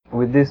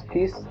with this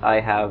piece, I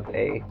have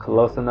a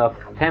close enough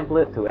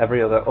template to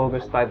every other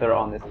ogre spider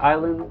on this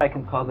island. I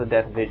can cause a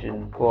death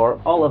vision for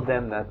all of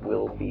them that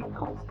will be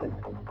constant.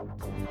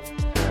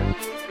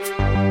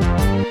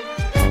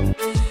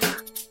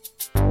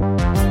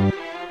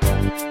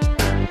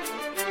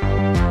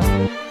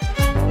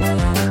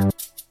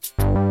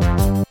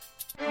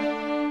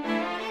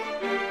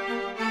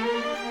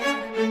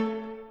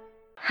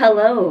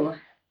 Hello,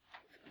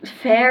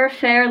 fair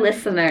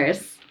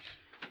listeners.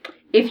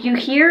 If you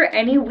hear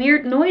any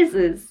weird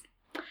noises,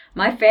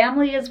 my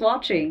family is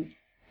watching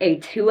a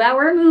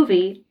 2-hour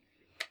movie,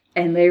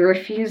 and they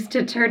refuse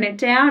to turn it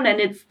down, and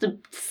it's the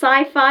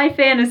sci-fi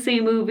fantasy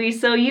movie,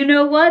 so you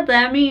know what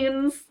that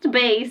means.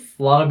 Bass.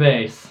 A lot of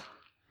bass.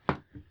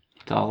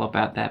 It's all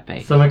about that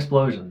bass. Some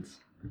explosions.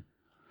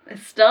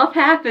 Stuff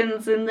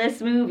happens in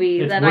this movie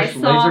It's that I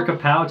saw laser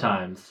kapow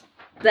times.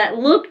 that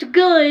looked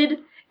good,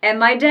 and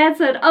my dad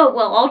said, "Oh,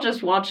 well, I'll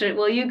just watch it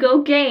while you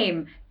go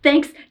game.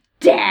 Thanks,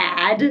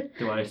 Dad."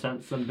 Do I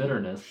sense some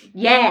bitterness?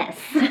 Yes.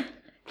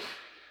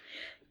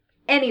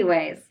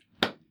 Anyways,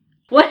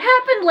 what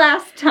happened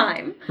last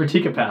time?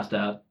 Ratika passed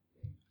out.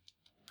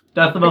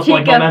 That's the most Chica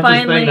momentous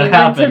finally thing that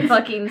went to happens.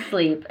 fucking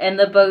sleep, and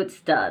the boat's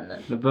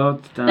done. The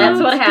boat's done. That's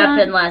what Boat's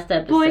happened done. last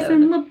episode. Boys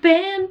in the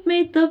band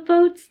made the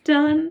boats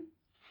done.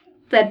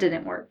 That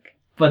didn't work.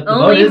 But the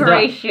Only boat is done.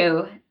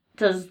 Horatio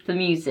does the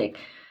music.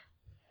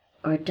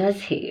 Or does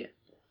he?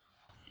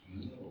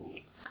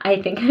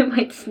 I think I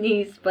might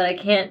sneeze, but I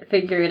can't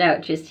figure it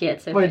out just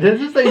yet. So Wait, did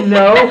you say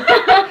no?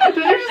 Did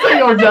you just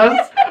say or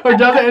does? Or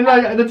does it? And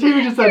like, the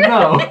TV just said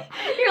no.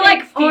 You're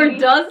like, or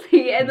does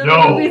he? And then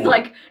No. the movie's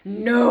like,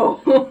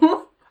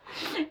 no.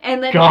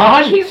 And then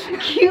God?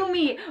 cue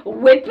me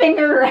whipping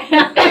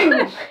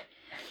around.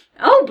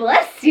 Oh,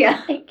 bless you.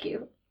 thank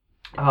you.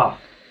 Oh.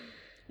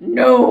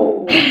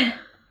 No.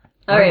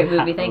 All right, Wearing a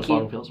hat movie, for thank this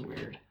long you. feels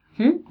weird.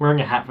 Hmm? Wearing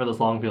a hat for this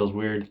long feels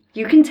weird.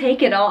 You can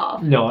take it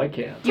off. No, I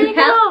can't. You Take it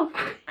have. off.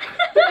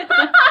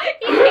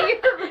 You're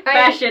right.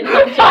 Fashion.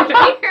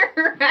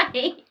 You're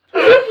right.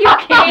 You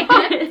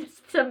can't.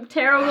 It's some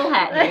terrible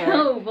hat hair.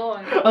 Oh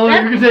boy. Oh,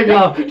 you can take it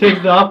off. Take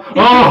it off.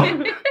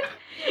 Oh,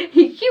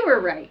 You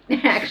were right,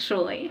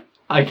 actually.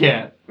 I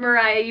can't.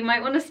 Mariah, you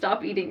might want to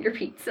stop eating your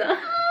pizza.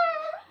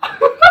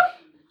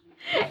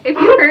 If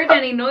you heard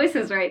any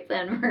noises right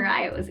then,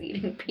 Mariah was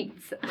eating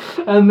pizza.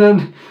 And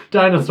then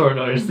dinosaur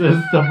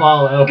noises to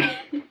follow.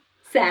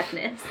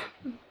 Sadness.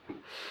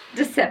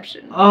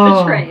 Deception.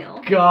 Oh,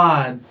 Betrayal.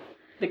 God.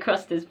 The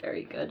crust is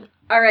very good.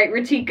 Alright,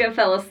 Ratika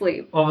fell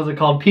asleep. What was it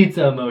called?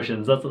 Pizza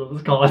Emotions. That's what it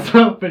was called. I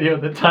saw a video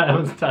at the time.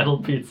 It was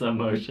titled Pizza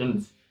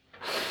Emotions.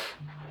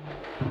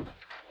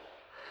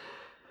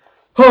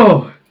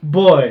 Oh,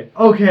 boy.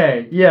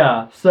 Okay,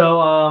 yeah.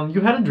 So,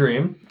 you had a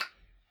dream.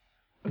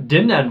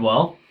 Didn't end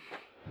well.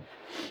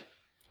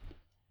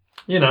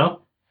 You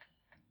know,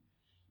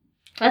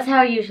 That's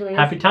how it usually is.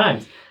 happy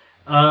times.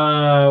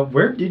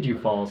 Where did you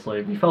fall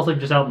asleep? You fell asleep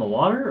just out in the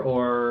water,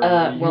 or?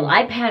 Well,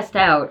 I passed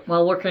out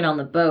while working on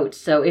the boat,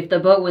 so if the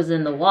boat was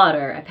in the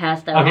water, I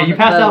passed out Okay, on you the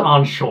passed boat. out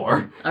on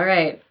shore. All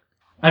right.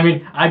 I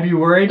mean, I'd be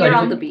worried. You're like,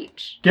 on the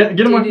beach. Get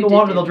them away from the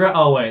water, Do-do-do-do. they'll drown.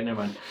 Oh, wait,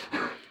 never mind.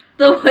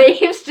 The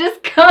waves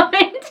just come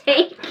and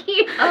take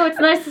you. Oh, it's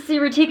nice to see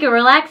Ratika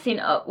relaxing.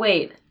 Oh,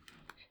 wait.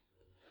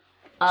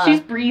 She's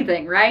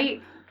breathing,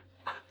 right?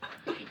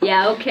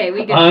 Yeah, okay,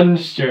 we got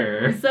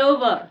Unsure.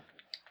 Sova.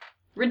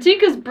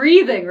 Ratika's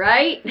breathing,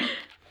 right?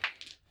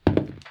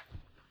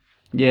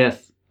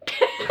 Yes.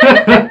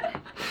 I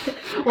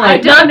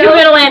Like, don't know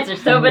middle answer,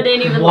 so but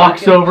didn't even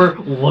walks look. over,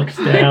 looks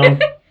down.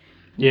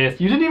 Yes,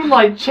 you didn't even,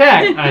 like,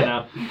 check. I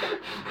know.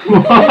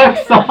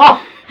 Walks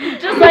off.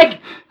 Just like,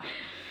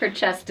 Her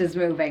chest is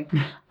moving.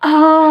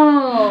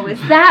 Oh, is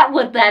that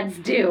what that's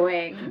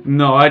doing?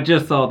 No, I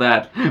just saw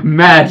that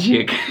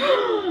magic.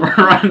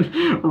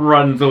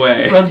 Runs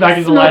away. Runs back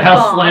into the Smoke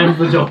lighthouse, bomb. slams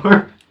the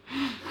door.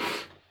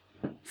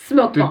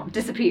 Smoke Did- bomb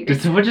disappears.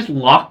 Did someone just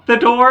lock the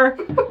door?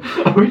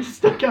 Are we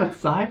stuck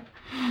outside?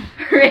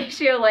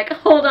 Horatio, like,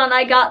 hold on,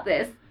 I got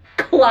this.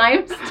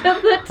 Climbs to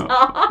the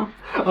top.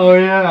 Oh,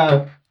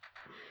 yeah.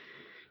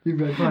 You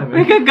bet climbing.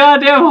 Make a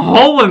goddamn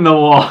hole in the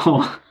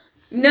wall.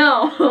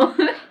 No.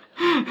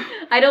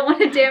 I don't want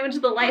to damage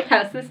the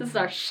lighthouse. This is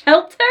our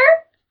shelter.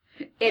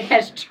 It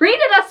has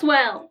treated us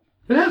well.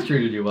 It has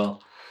treated you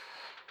well.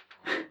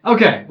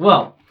 Okay,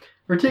 well,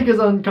 Ratika's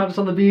unconscious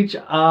on the beach.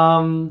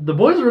 The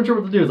boys are unsure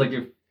what to do. It's like,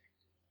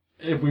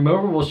 if we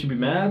move her, will she be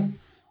mad?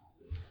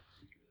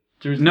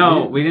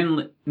 No, we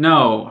didn't.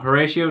 No,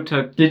 Horatio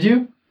took Did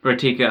you?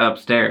 Ratika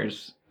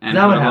upstairs and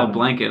That put would a little happen.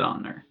 blanket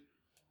on her.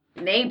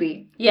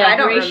 Maybe. yeah, I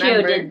don't Horatio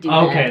remember. did do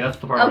that. Okay, that's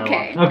the part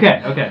Okay. I lost.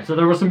 Okay. So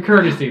there was some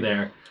courtesy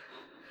there.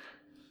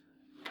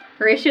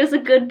 Horatio's a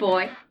good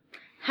boy.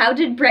 How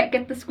did Brett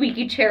get the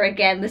squeaky chair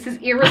again? This is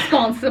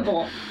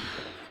irresponsible.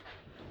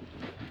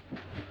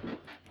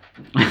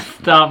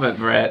 Stop it,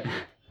 Brett.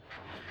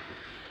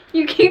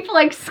 You keep,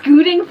 like,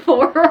 scooting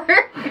forward.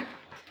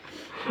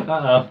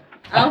 Uh-oh.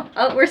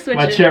 Oh, we're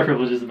switching. My chair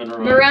privileges have been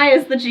removed.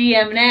 Mariah's the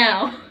GM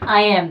now.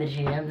 I am the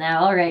GM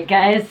now. All right,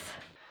 guys.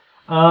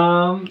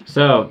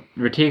 So,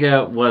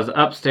 Ratika was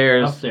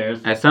upstairs. Upstairs.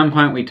 At some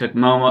point, we took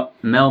Melmo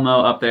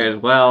up there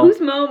as well. Who's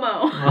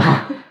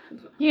Momo?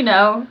 You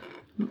know,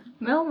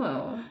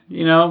 Melmo.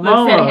 You know,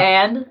 Looks at Momo.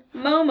 hand.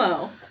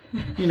 Momo.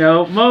 You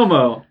know,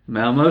 Momo.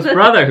 Melmo's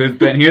brother, who's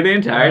been here the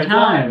entire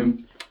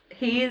time.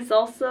 He is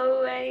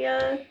also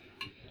a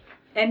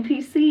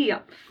NPC.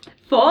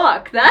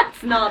 Fuck,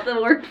 that's not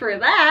the word for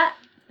that.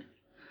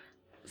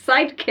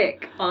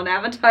 Sidekick on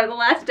Avatar: The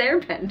Last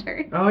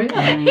Airbender. Oh,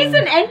 yeah. He's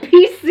an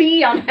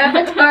NPC on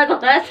Avatar: The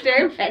Last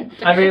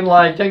Airbender. I mean,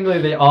 like,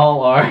 technically they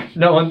all are.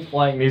 No one's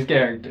playing these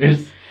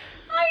characters.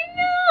 I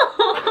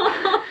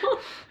know.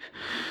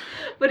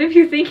 But if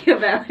you think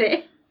about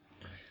it,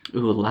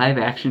 Ooh, live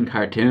action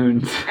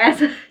cartoons.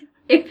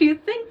 if you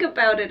think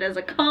about it as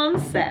a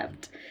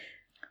concept,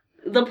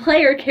 the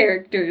player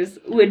characters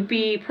would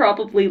be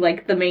probably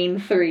like the main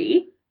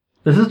three.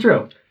 This is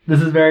true. This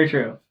is very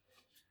true.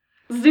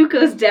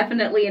 Zuko's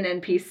definitely an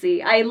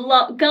NPC. I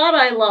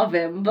love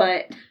him,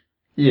 but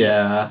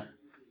Yeah.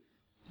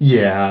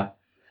 Yeah.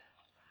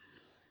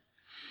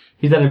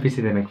 He's that NPC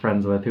they make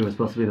friends with who was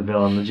supposed to be the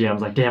villain. The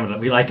GM's like, damn it,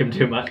 we like him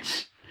too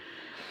much.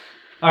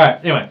 Alright,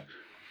 anyway.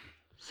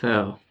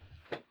 So,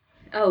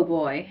 oh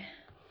boy,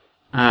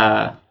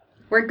 uh,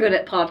 we're good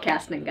at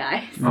podcasting,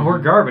 guys. Well, we're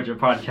garbage at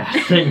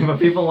podcasting, but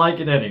people like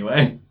it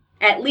anyway.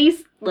 At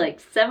least like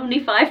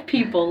 75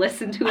 people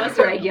listen to us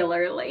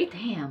regularly.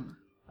 Damn.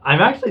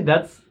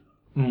 That's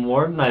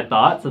more than I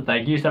thought, so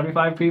thank you,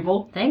 75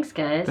 people. Thanks,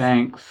 guys.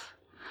 thanks.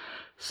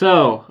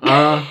 So,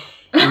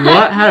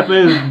 what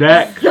happens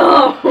next?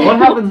 So What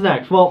happens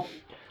next? Well,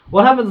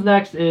 what happens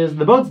next is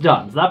the boat's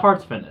done, so that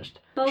part's finished.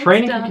 Boat's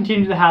Training done. can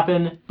continue to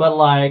happen, but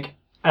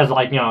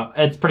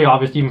it's pretty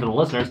obvious even for the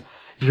listeners,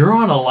 you're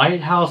on a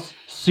lighthouse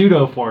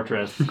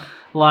pseudo-fortress.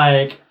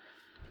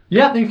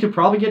 Yeah, things could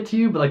probably get to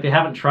you, but they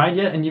haven't tried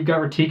yet, and you've got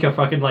Ratika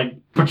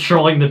fucking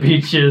patrolling the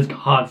beaches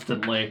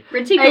constantly.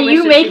 Ratika Are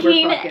you wishes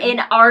she were making fucking.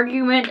 an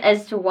argument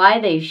as to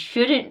why they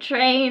shouldn't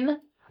train?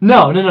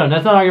 No,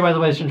 that's not arguing by the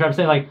way. I'm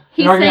saying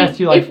He's an argument as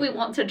saying to if we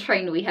want to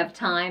train, we have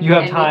time. You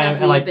have and time, we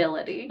have and, the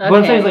ability. what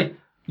I'm saying Okay. is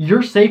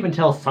you're safe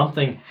until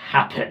something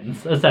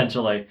happens,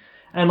 essentially,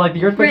 and the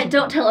earthquake. Brent,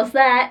 don't tell us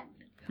that.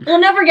 We'll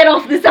never get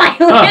off this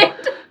island.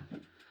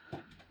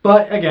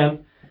 But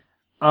again,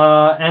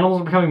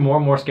 animals are becoming more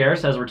and more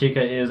scarce as Ratika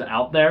is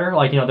out there.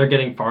 They're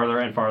getting farther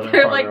and farther and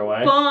They're farther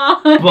like, away.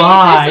 bye.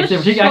 Bye.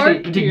 There's So a shark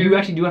Ratika, here. you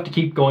actually do have to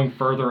keep going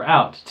further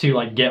out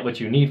to get what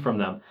you need from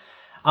them.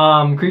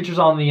 Creatures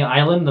on the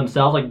island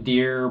themselves, like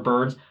deer,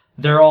 birds,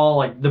 they're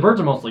all the birds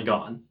are mostly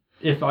gone.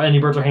 If any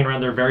birds are hanging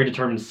around, they're very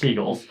determined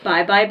seagulls.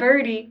 Bye bye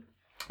birdie.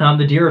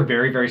 The deer are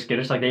very, very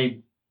skittish.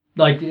 You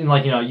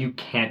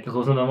can't get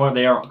close to them anymore.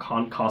 They are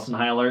constant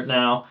high alert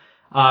now.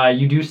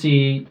 You do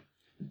see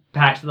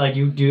packs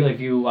you do if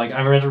you I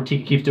remember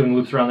Ratika keeps doing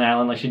loops around the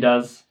island like she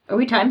does. Are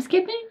we time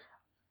skipping?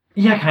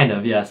 Yeah, kind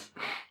of, yes.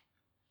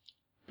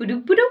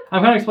 Ba-doop, ba-doop.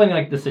 I'm kind of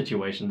explaining the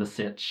situation, the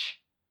sitch.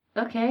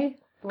 Okay.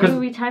 What 'Cause- are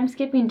we time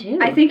skipping to?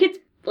 I think it's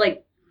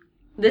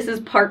this is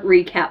part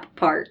recap,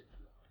 part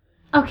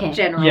Okay.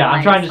 generalized. Yeah,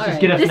 I'm trying to just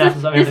Alright. get a This synopsis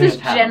is of everything this is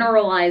that's happening.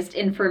 generalized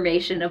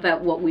information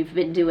about what we've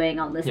been doing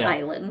on this Yeah.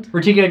 island.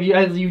 Ratika,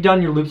 as you've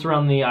done your loops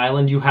around the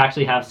island, you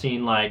actually have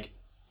seen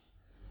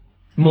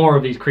more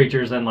of these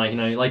creatures than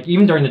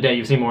even during the day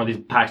you've seen more of these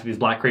packs of these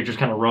black creatures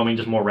kind of roaming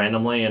just more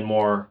randomly and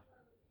more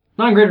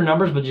not in greater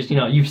numbers, but just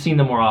you've seen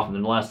them more often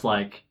and less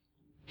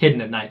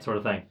hidden at night sort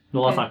of thing.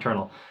 No, less Okay.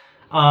 nocturnal.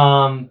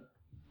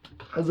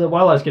 As the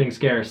wildlife's getting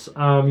scarce,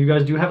 you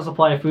guys do have a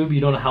supply of food, but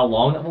you don't know how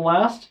long that will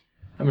last.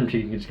 I mean,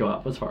 she can just go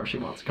up as far as she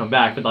wants to come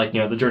back, but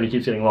the journey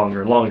keeps getting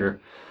longer and longer.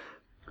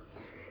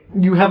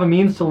 You have a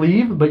means to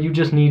leave, but you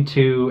just need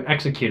to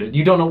execute it.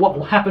 You don't know what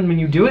will happen when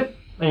you do it.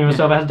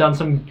 Sova has done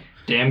some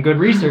damn good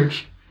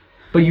research,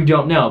 but you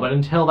don't know. But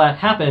until that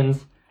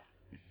happens,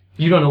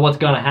 you don't know what's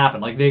going to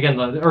happen.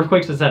 The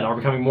earthquakes, as I said, are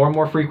becoming more and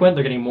more frequent.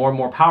 They're getting more and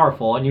more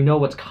powerful, and you know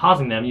what's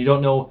causing them. You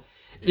don't know,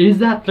 is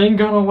that thing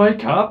going to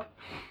wake up?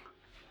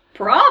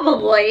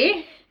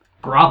 Probably.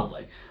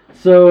 Probably.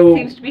 So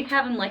Seems to be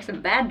having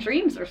some bad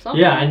dreams or something.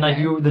 yeah, and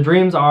the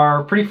dreams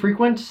are pretty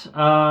frequent.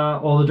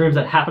 The dreams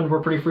that happened were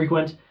pretty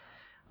frequent.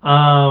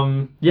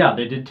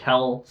 They did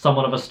tell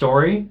somewhat of a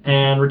story,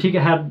 and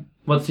Ratika had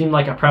what seemed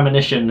like a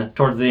premonition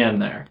towards the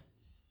end there.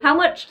 How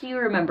much do you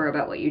remember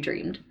about what you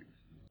dreamed?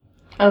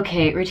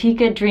 Okay,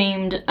 Ratika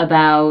dreamed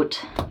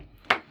about...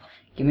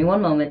 Give me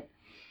one moment.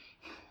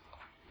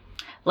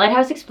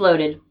 Lighthouse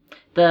exploded.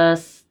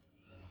 The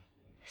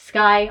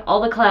sky,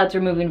 all the clouds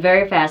were moving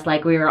very fast,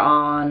 like we were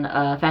on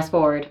Fast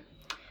Forward.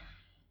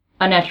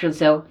 Unnaturally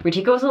so.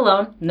 Ratika was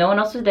alone. No one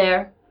else was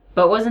there.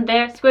 Boat wasn't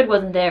there. Squid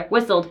wasn't there.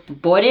 Whistled.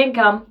 Boy didn't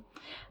come.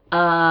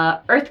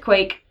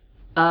 Earthquake.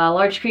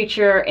 Large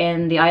creature,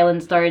 and the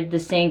island started to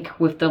sink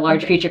with the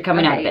large creature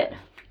coming out of it.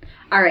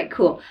 All right,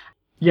 cool.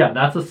 Yeah,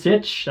 that's a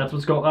sitch. That's that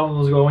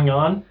was going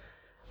on.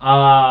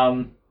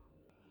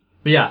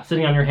 But yeah,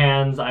 sitting on your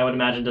hands, I would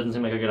imagine, doesn't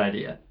seem like a good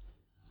idea.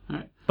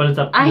 Alright. But it's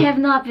up to I you. have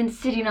not been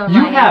sitting on You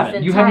my hands haven't.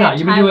 the You have entire not.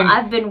 You've been time. doing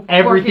I've been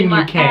everything working my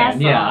you can. ass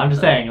Yeah, off. I'm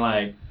just saying,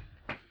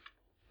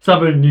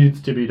 Something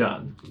needs to be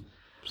done.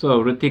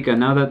 So, Ritika,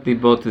 now that the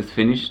boat is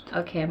finished,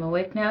 Okay, I'm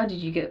awake now. Did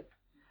you get?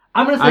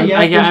 I'm gonna say I'm-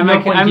 yes. There's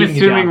no point I'm keeping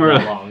you assuming down we're-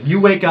 that long. You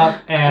wake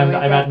up, and wake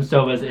I imagine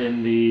Sova's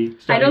in the.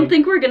 I study. don't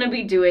think we're gonna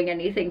be doing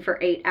anything for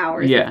 8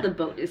 hours Yeah. if the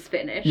boat is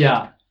finished.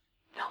 Yeah.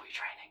 They'll be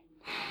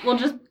training. We'll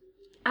just.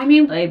 I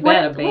mean, They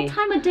better what be.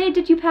 time of day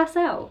did you pass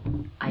out?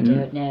 I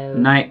don't know.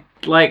 night,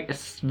 like,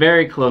 it's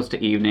very close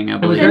to evening, I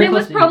was believe. very And it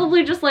was close to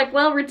probably just like,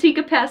 well,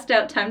 Ratika passed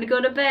out. Time to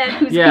go to bed.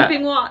 Who's Yeah.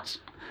 keeping watch?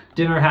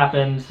 Dinner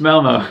happened.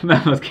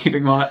 Melmo's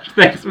keeping watch.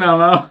 Thanks,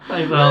 Melmo.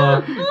 Hi,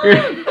 Bella.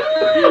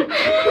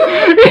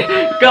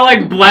 Got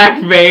like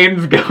black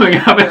veins going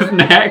up his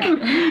neck.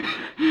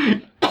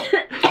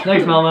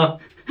 Thanks, Melma.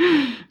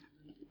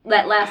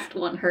 That last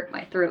one hurt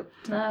my throat.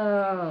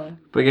 No.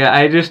 But yeah,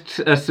 I just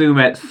assume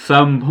at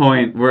some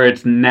point where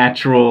it's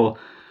natural,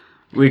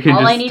 we can All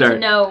just I need start. to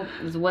know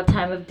is what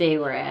time of day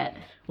we're at.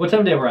 What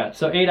time of day we're at?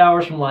 So 8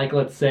 hours from like,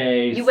 let's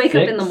say. You wake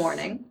up in the 6?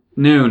 morning.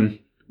 Noon.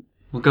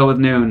 We'll go with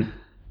noon.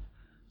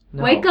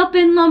 No. Wake up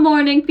in the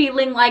morning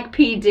feeling like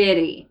P.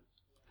 Diddy.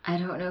 I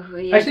don't know who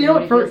he is. Actually, you know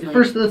what? or what he For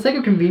feels like. the sake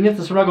of convenience,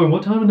 since we're not going,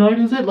 what time of night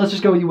is it? Let's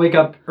just go. You wake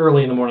up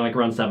early in the morning, like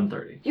around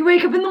 7:30. You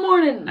wake up in the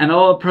morning. And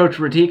I'll approach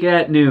Ratika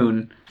at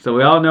noon, so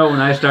we all know when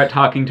I start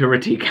talking to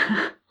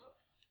Ratika.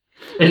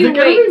 Is You it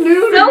gonna wait be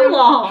noon so again?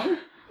 long.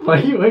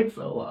 Why do you wait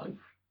so long?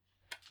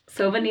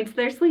 Sova needs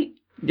their sleep.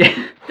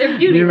 Yeah. Their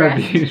beauty Need my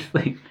rest. beauty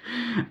sleep.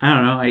 I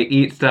don't know, I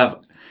eat stuff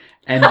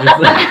and just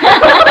like...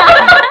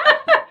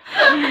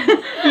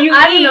 You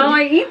I don't eat know.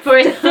 I eat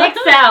for stuff. 6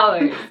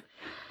 hours.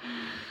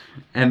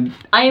 and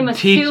I am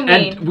teach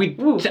assuming.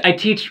 and I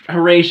teach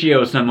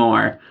Horatio some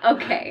more.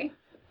 Okay.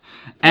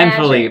 And Magic.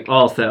 Philippe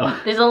also.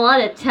 There's a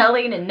lot of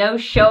telling and no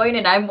showing,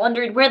 and I'm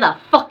wondering where the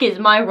fuck is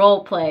my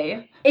role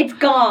play? It's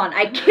gone.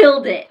 I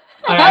killed it.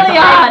 Hell I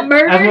yeah!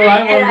 murdered That's it what I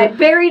and I wanted-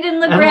 buried in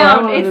the that's what I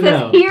ground. wanted It to says,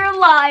 know. "Here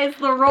lies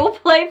the role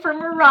play for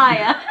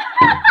Mariah."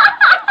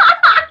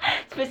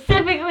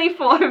 Specifically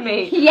for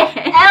me. Yes.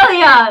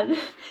 Elion!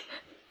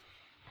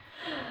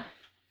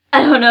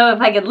 I don't know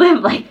if I could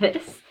live like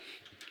this.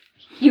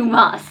 You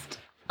must.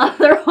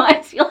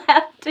 Otherwise, you'll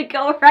have to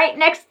go right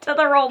next to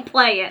the role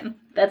playing.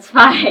 That's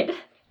fine.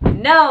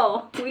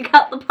 No, we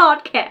got the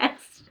podcast.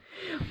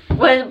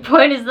 What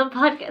point is the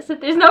podcast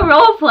if there's no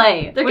role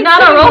play? They're We're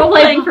not a considering role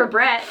role-playing play for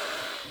Brett.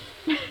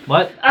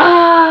 What?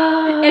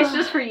 It's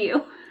just for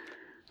you.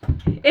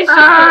 It's just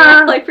Ah. a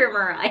role play for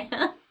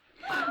Mariah.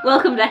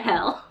 Welcome to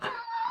hell.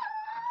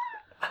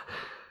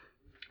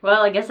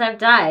 Well, I guess I've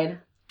died.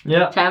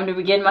 Yeah. Time to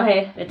begin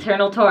my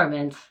eternal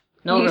torment.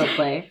 No You- role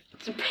play.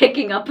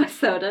 Picking up a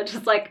soda,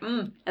 just like,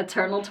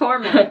 eternal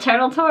torment.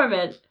 Eternal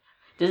torment.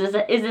 Is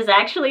this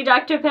actually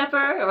Dr.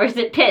 Pepper or is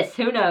it piss?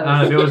 Who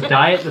knows? If it was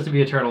diet, this would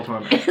be eternal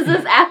torment. Is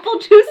this apple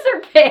juice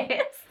or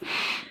piss?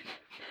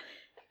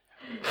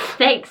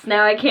 Thanks.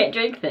 Now I can't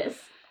drink this.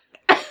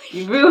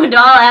 You ruined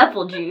all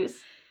apple juice.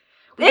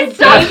 It's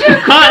Not Dr.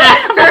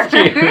 apple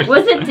juice.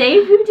 Was it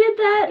Dave who did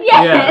that?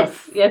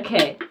 Yes.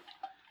 Okay.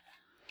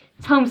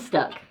 It's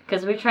Homestuck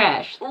because we're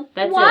trash.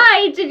 That's it.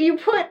 Why did you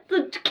put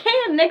the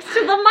can next to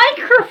the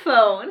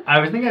microphone?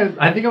 I think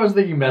I was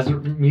thinking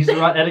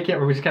Miserot etiquette,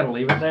 where we just kind of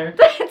leave it there.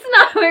 That's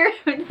not where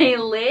they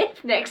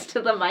live, next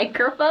to the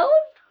microphone.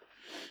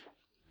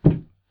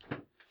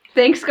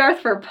 Thanks, Garth,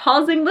 for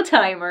pausing the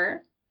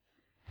timer.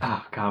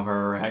 Oh, God,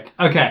 we're a wreck.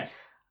 Okay.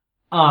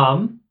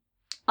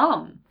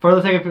 For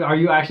the sake of, are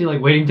you actually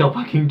like waiting till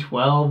fucking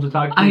 12 to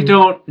talk to I you?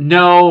 don't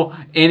know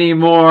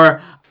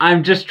anymore.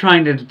 I'm just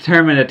trying to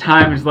determine a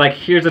time. It's like,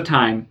 here's a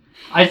time.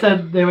 I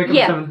said they wake up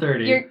Yeah, at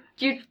 7:30.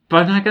 You're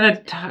But I'm not gonna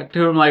talk to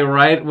them like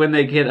right when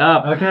they get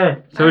up.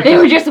 Okay. So it's They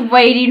were just, just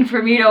waiting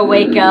for me to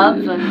wake up.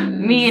 And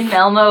me and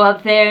Melmo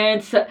up there,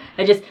 and so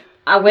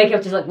I wake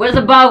up just like, "Where's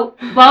the boat?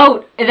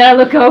 Boat!" And then I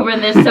look over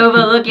and there's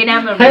Sova looking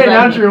at me. And Hey, I'm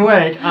now like, you're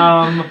awake.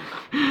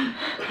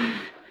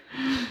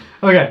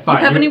 Okay, fine.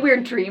 you have You- any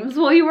weird dreams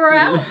while you were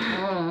out?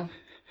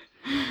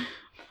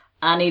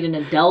 I need an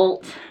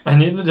adult. I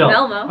need an adult.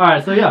 Melmo.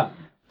 Alright, so yeah.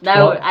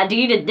 No, Well, I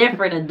need a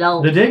different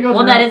adult. the day goes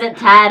one that around- isn't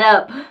tied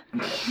up.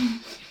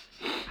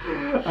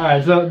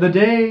 Alright, so the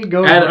day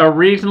goes at a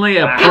reasonably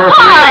appropriate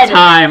God!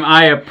 time,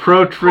 I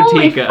approach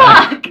Holy Ratika.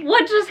 fuck!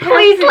 What just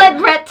Please let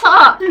Brett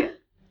talk.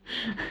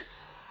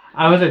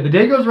 I would say the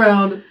day goes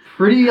around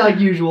pretty like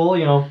usual,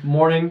 you know,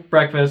 morning,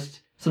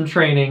 breakfast, some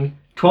training.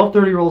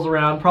 12:30 rolls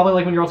around, probably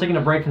like when you're all taking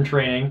a break from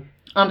training.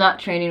 I'm not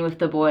training with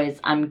the boys.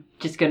 I'm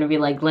just gonna be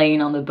like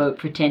laying on the boat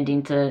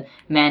pretending to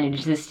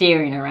manage the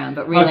steering around,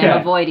 but really Okay. I'm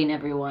avoiding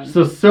everyone.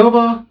 So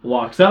Sova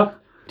walks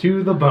up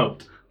to the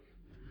boat.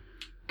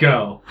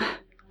 Go.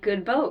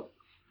 Good boat.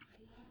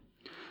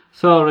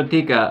 So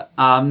Ratika,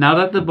 now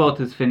that the boat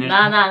is finished,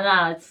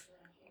 Nah,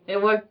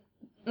 it worked.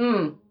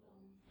 I'm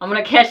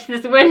gonna catch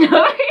this wind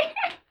over here.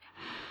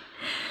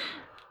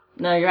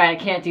 No, you're right,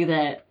 I can't do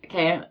that.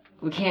 Okay,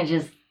 we can't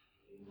just,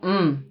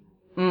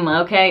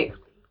 okay.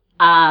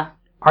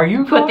 Are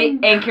you Put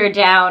going? the anchor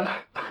down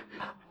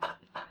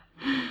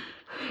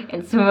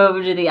and swim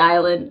over to the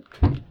island.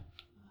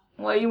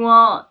 What do you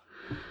want?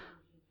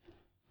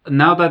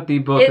 now that the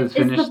boat is Is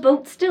finished, the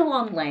boat still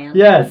on land?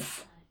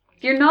 Yes.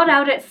 You're not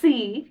out at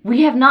sea.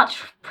 We have not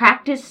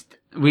practiced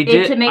We it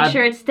did to make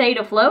sure it stayed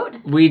afloat.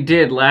 We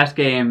did last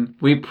game.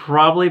 We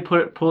probably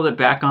pulled it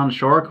back on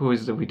shore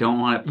because we don't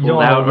want it You don't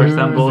pulled wanna out or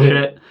some lose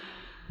bullshit.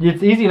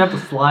 It's easy enough to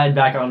slide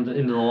back into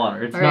the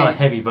water. It's not a Right.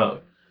 heavy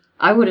boat.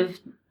 I would have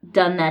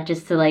done that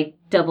just to like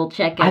double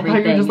check I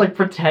everything. thought you were just like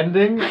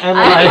pretending and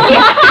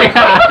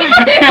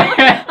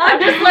I'm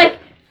just like,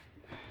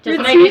 just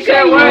Ritika, making sure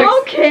it you works.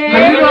 okay?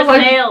 have you We're got the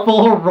like sail.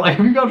 have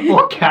you got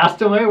full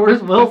castaway?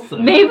 Where's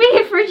Wilson? Maybe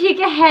if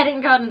Rajika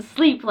hadn't gotten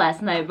sleep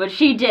last night, but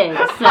she did,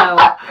 so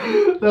That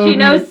would she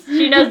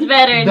be- knows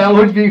better. And That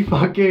would be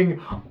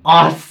fucking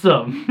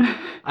awesome.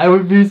 I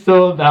would be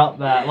so about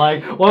that.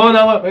 Like, whoa,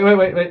 no,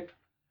 wait.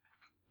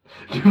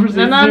 No,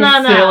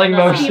 Sailing no.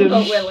 motion.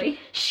 Steamboat Willie.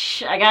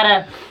 Shh, I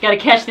gotta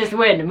catch this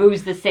wind.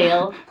 Moves the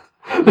sail.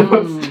 The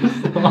boat's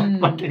just on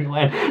fucking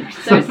land.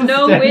 There's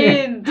no steady.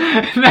 wind.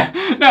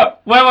 No,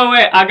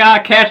 wait. I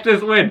gotta catch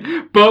this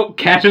wind. Boat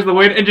catches the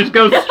wind and just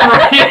goes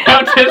straight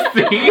out to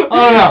sea.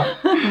 Oh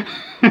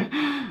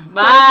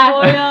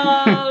Bye.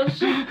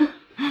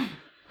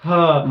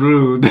 no.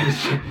 Rude.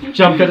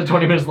 Jump cut to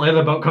 20 minutes later,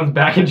 the boat comes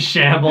back in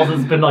shambles.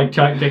 It's been like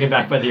taken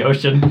back by the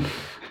ocean.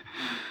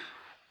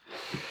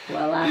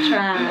 Well, I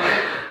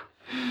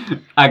tried.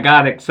 I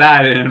got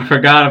excited and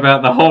forgot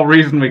about the whole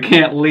reason we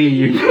can't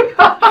leave.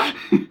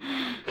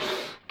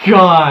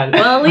 God.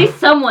 Well, at least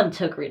someone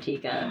took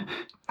Ritika.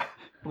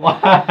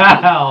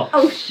 Wow. It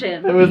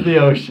Ocean. was the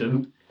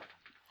ocean.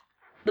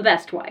 The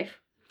best wife.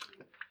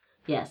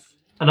 Yes,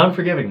 An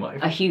unforgiving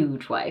wife. a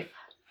huge wife.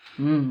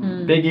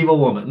 Big evil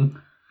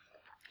woman.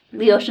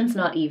 The ocean's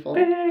not evil.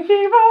 Big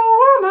evil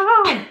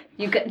woman.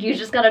 You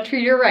just gotta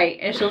treat her right,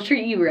 and she'll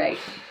treat you right.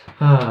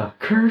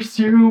 Curse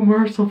you,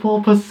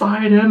 merciful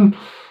Poseidon.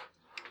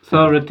 So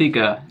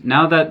Ritika,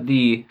 now that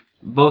the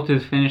boat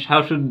is finished,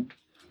 how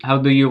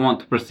do you want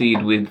to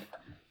proceed with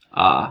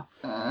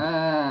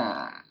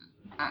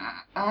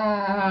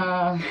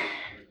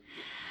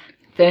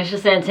Finish the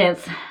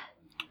sentence.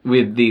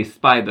 with the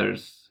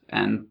spiders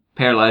and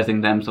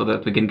paralyzing them so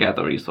that we can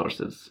gather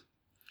resources?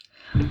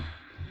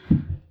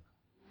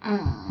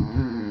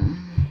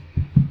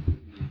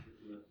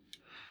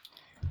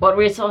 What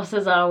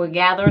resources are we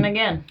gathering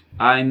again?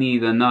 I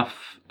need enough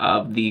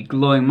of the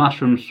glowing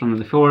mushrooms from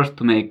the forest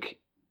to make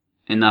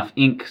enough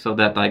ink so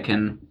that I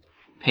can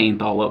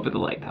paint all over the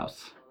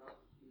lighthouse.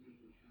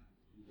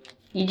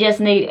 You just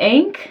need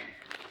ink?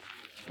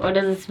 Or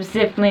does it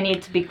specifically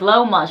need to be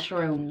glow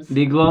mushrooms?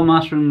 The glow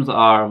mushrooms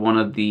are one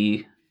of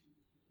the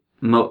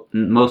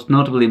most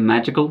notably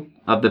magical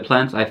of the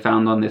plants I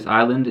found on this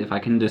island. If I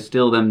can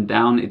distill them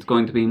down, it's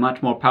going to be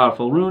much more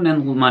powerful rune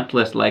and much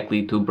less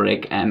likely to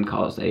break and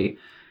cause a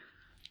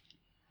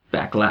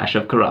backlash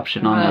of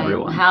corruption on Right.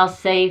 everyone. How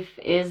safe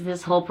is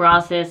this whole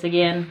process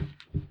again?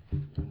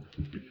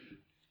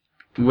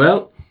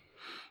 Well,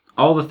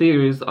 all the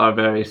theories are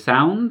very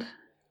sound.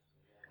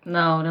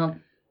 No,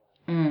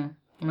 don't.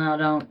 No,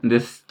 don't.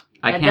 This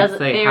I That can't doesn't-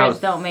 say theories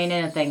how don't mean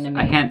anything to me.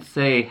 I can't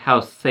say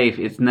how safe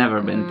it's never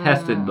been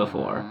tested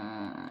before.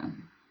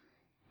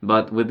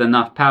 But with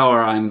enough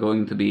power, I'm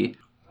going to be.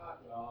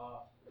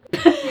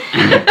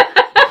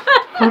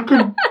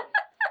 Fucking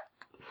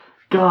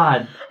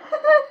God.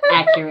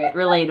 Accurate,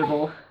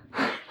 relatable.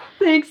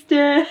 Thanks,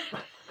 Dad.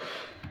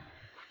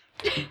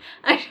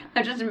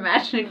 I'm just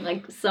imagining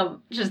like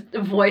just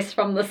a voice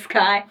from the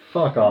sky.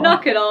 Fuck off.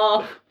 Knock it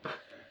off.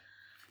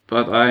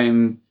 But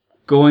I'm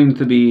going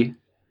to be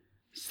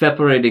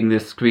separating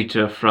this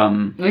creature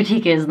from.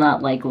 Rutika is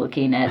not like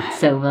looking at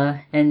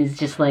Sova and is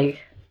just like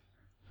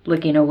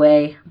looking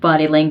away.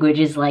 Body language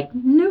is like,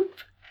 nope,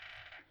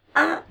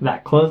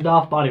 That closed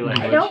off body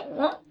language. I don't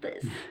want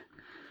this.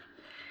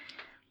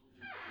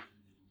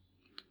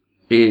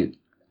 It,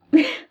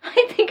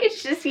 I think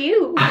it's just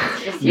you.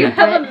 just You you.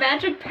 have a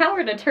magic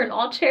power to turn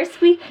all chairs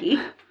squeaky.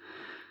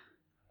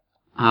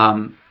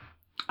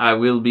 I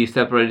will be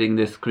separating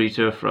this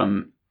creature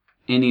from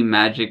any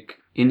magic,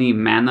 any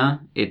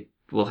mana it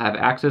will have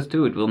access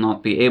to. It will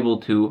not be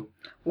able to.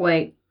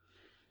 Wait.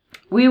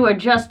 We were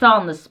just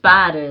on the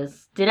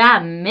spiders. Did I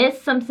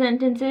miss some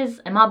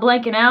sentences? Am I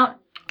blanking out?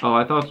 Oh,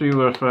 I thought you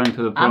were referring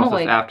to the I'm process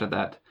awake. after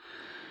that.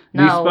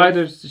 No, These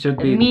spiders should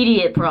be.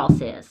 Immediate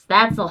process.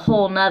 That's a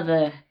whole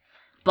nother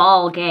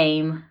ball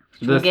game,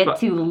 which The we'll get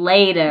to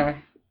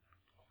later.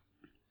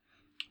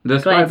 The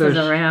Glances spiders.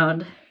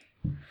 around.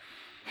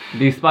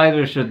 The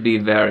spiders should be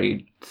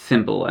very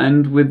simple,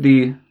 and with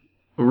the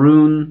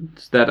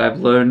runes that I've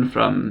learned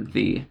from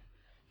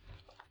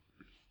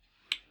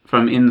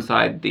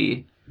inside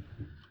the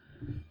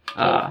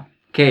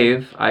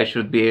cave, I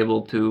should be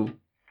able to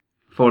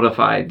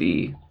fortify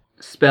the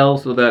spell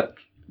so that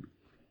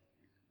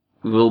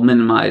we'll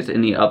minimize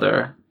any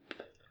other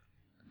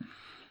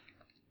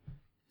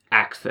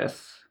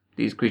access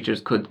these creatures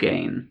could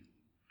gain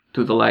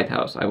to the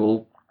lighthouse. I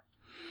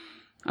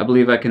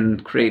believe I can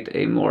create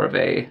a more of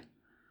a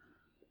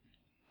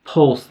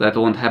pulse that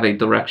won't have a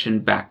direction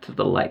back to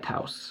the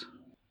lighthouse.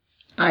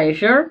 Are you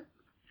sure?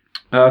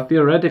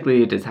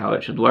 Theoretically, it is how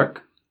it should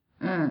work.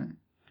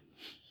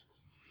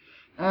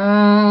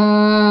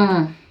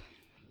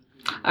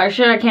 Are you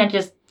sure I can't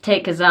just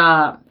take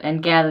Kazaa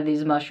and gather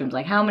these mushrooms?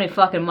 Like, how many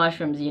fucking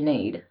mushrooms do you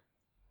need?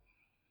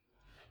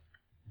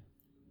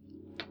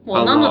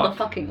 Well, A none lot. of the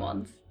fucking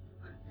ones.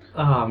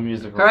 Ah,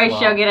 musical. Horatio,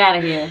 slop. get out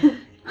of here.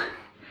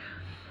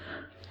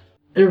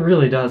 It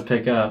really does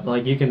pick up.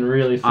 Like, you can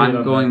really see it. I'm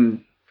on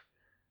going.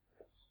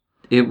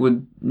 It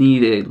would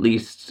need at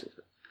least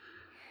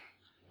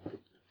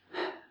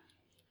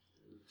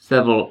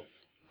several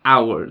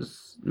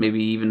hours,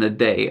 maybe even a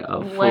day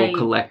of full Wait.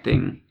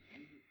 collecting.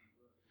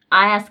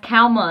 I ask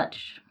how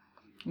much,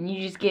 and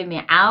you just give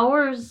me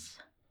hours?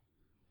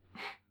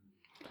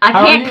 I How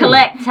are can't you?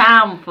 collect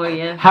time for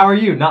you. How are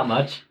you? Not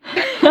much.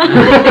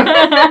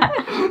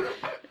 I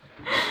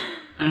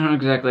don't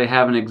exactly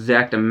have an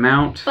exact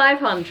amount.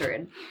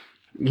 500.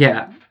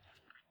 Yeah.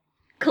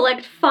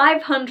 Collect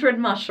 500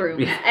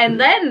 mushrooms, Yeah. and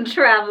then,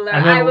 traveler,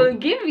 And then I will we'll-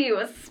 give you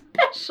a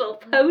special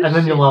potion. And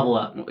then you level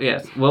up.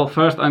 Yes. Well,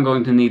 first I'm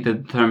going to need to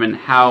determine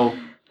how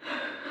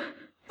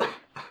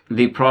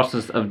the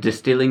process of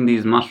distilling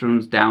these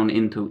mushrooms down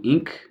into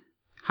ink,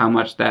 how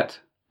much that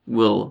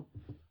will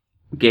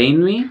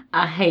gain me.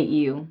 I hate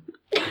you.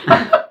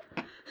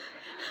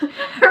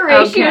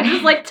 Horatio Okay.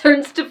 just like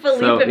turns to Philippe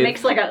So and it's-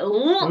 makes like a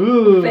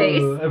Ooh,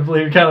 face. I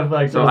believe kind of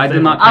like. So I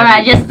do not All have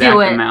right, the just exact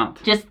do it.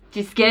 amount.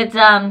 Just get it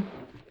done.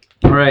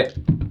 All right.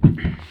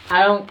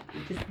 I don't.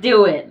 Just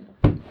do it.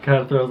 Kind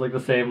of throws like the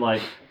same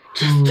like.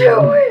 Just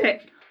do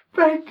it!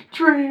 Fake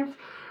dreams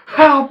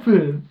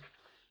happen.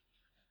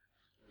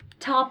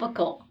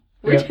 Topical.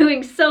 We're Yeah.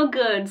 doing so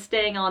good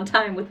staying on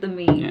time with the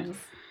memes.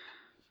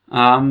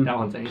 That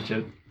one's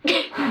ancient.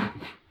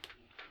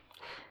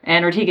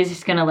 And Ortiga's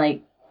just gonna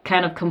like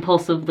kind of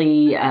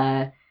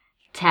compulsively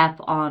tap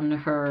on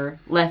her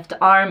left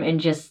arm and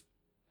just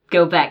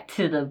go back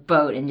to the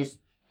boat and just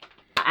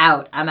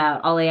out. I'm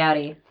out. Ollie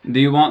outie. Do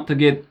you want to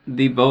get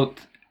the boat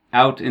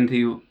out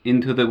into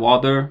the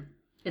water?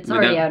 It's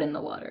already Without- out in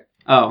the water.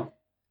 Oh,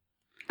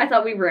 I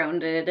thought we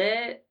rounded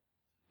it.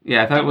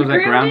 yeah. I thought Did it was we at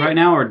ground ground it? right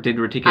now, or did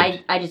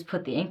Ratika? I just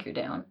put the anchor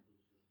down.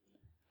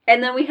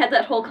 And then we had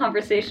that whole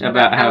conversation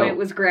About about how how- it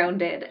was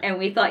grounded, and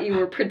we thought you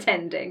were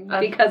pretending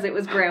Okay. because it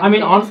was grounded. I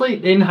mean, honestly,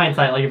 in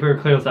hindsight, like if we were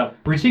clear this up,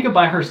 Ratika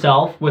by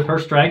herself, with her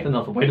strength and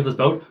the weight of this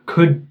boat,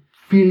 could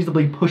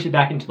feasibly push it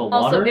back into the water.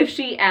 Also, if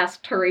she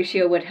asked,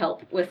 Horatio would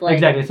help with like...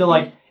 Exactly. So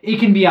like, it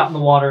can be out in the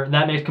water.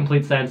 That makes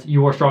complete sense.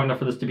 You are strong enough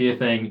for this to be a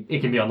thing. It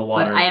can be on the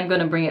water. But I am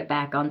going to bring it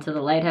back onto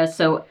the lighthouse.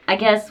 So I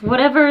guess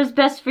whatever is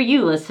best for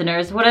you,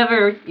 listeners,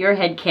 whatever your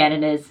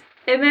headcanon is,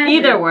 Imagine.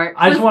 either works.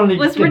 I just wanted to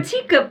Was get-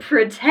 Ratika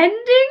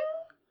pretending?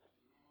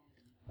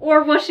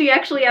 Or was she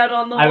actually out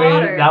on the I mean,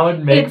 water? that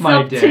would make it's my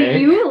up day. to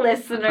you,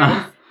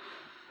 listeners.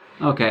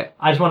 Okay.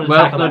 I just wanted to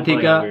Well, tackle that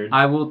point Ratika, weird.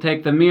 I will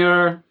take the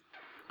mirror.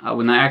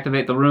 When I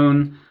activate the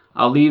rune,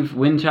 I'll leave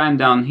wind chime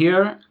down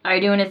here. Are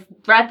you doing it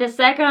right this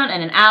second?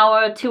 In an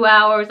hour, 2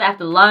 hours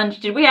after lunch?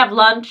 Did we have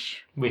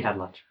lunch? We had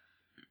lunch.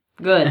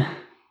 Good.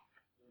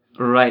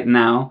 Right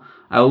now,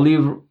 I will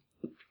leave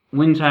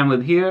wind chime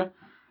with here,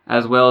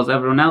 as well as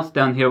everyone else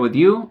down here with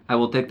you. I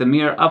will take the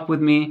mirror up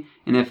with me,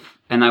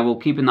 and I will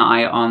keep an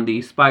eye on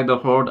the spider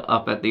horde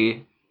up at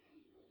in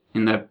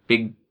the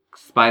big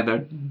spider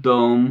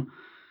dome.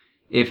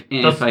 If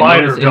I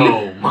notice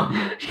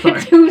any-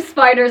 Two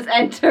spiders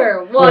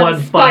enter,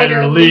 one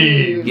spider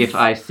leaves. if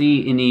I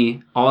see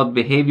any odd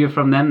behavior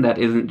from them that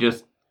isn't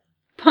just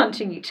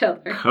Punching each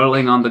other.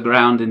 curling on the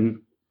ground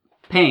in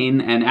pain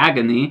and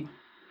agony,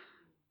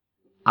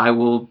 I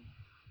will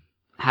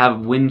have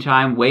wind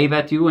chime wave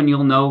at you, and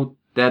you'll know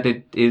that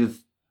it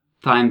is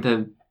time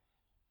to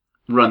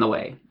run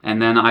away.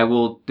 And then I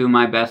will do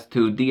my best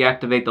to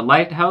deactivate the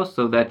lighthouse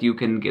so that you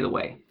can get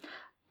away.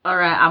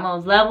 Alright, I'm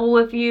on level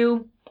with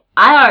you.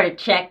 I already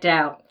checked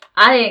out.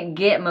 I didn't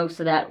get most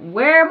of that.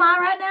 Where am I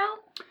right now?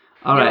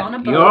 All You're right, on a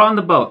boat. you're on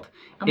the boat.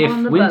 I'm If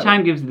on the wind boat.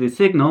 chime gives you the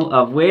signal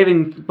of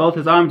waving both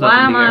his arms up Why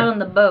in am the I air, on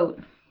the boat?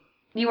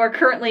 You are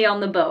currently on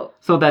the boat.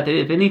 so that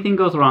if anything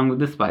goes wrong with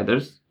the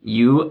spiders,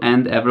 you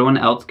and everyone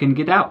else can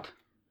get out.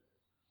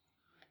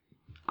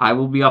 I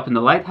will be up in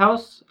the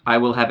lighthouse. I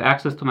will have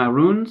access to my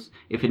runes.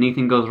 If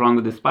anything goes wrong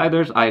with the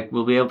spiders, I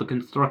will be able to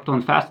construct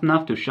one fast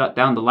enough to shut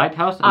down the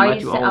lighthouse and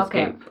let you all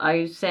okay? escape. Are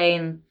you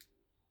saying?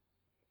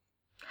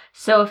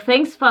 So if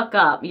things fuck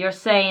up, you're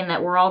saying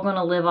that we're all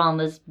gonna live on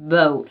this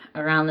boat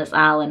around this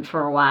island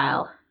for a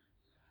while?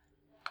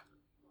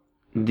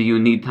 Do you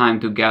need time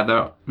to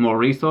gather more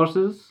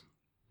resources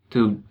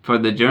for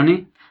the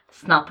journey?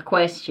 That's not the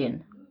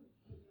question.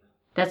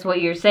 That's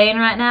what you're saying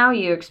right now.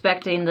 You're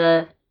expecting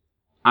the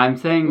I'm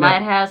saying that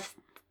lighthouse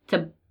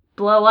to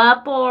blow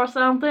up or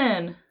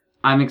something.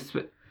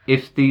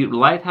 if the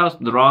lighthouse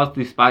draws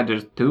the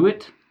spiders to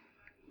it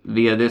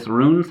via this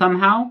rune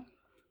somehow,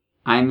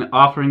 I'm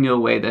offering you a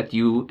way that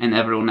you and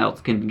everyone else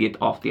can get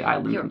off the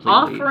island You're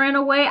completely. offering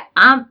away.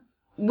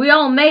 We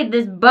all made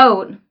this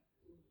boat.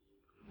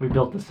 We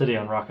built the city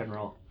on rock and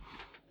roll.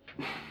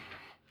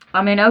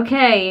 I mean,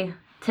 okay.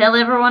 Tell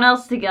everyone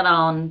else to get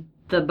on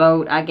the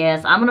boat, I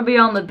guess. I'm gonna be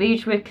on the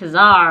beach with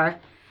Kazar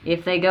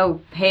if they go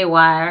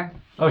haywire.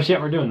 Oh shit,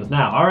 we're doing this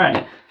now. All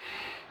right.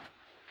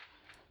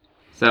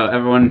 So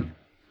everyone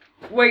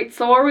Wait,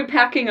 so are we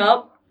packing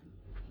up?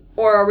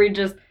 Or are we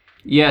just...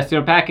 Yes,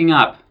 you're packing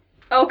up.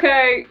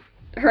 Okay.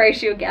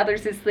 Horatio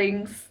gathers his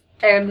things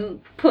and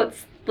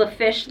puts the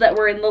fish that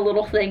were in the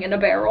little thing in a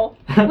barrel.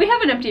 We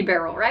have an empty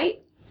barrel,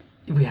 right?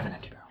 We have an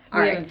empty barrel. All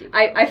right.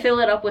 I fill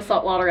it up with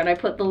salt water and I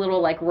put the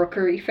little, like,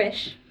 rookery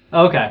fish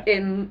Okay.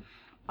 in...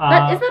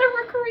 Uh, is that a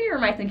rookery or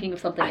am I thinking of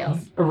something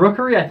else? A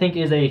rookery, I think,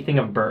 is a thing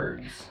of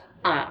birds.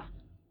 Ah.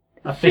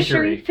 A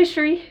fishery.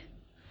 Fishery.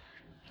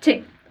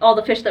 Take all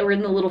the fish that were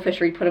in the little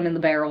fishery, put them in the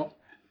barrel.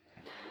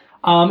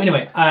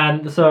 Anyway,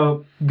 and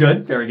so,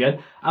 good, very good.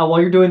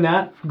 While you're doing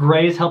that,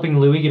 Gray's helping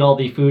Louie get all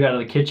the food out of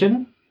the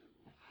kitchen.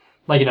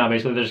 Like, you know,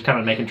 basically they're just kind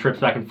of making trips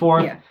back and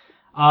forth. Yeah.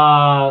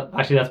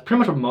 Actually, that's pretty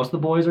much what most of the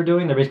boys are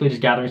doing. They're basically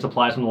just gathering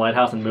supplies from the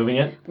lighthouse and moving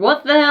it.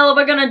 What the hell are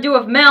we gonna do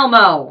with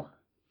Melmo?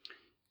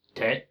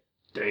 Take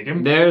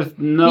him. There's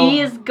no...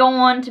 He is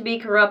going to be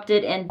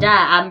corrupted and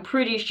die. I'm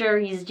pretty sure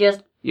he's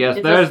just... Yes,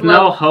 It's a there's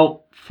slow- no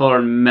hope for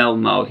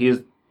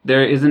Melmo.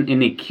 There isn't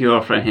any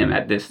cure for him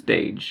at this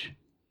stage.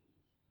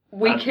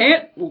 We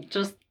can't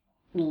just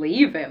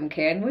leave him,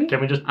 can we? Can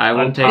we just I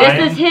will untie take- him?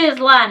 This is his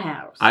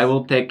lighthouse. I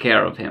will take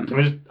care of him. Can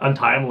we just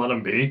untie him and let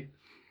him be?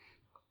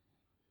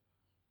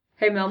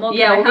 Hey, Melmo,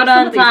 Yeah, can we're I have gonna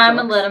some of these untie him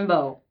and books? let him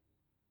go.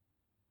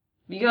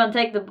 You're gonna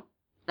take the...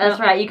 That's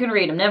No. right, you can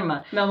read them. Never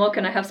mind. Melmo,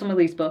 can I have some of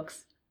these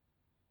books?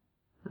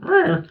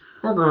 Okay.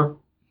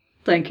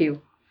 Thank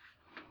you.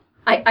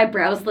 I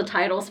browse the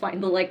titles,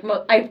 find the, like,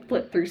 I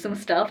flip through some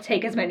stuff,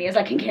 take as many as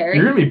I can carry.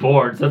 You're gonna be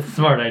bored, so that's a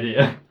smart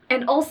idea.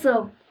 And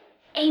also,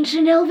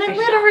 ancient Elven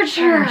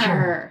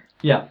literature!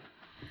 Yeah.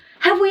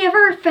 Have we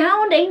ever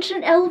found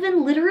ancient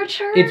Elven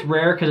literature? It's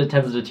rare because it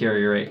tends to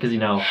deteriorate, because, you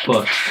know,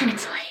 books.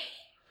 Exactly.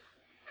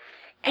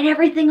 And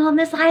everything on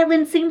this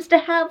island seems to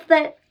have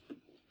that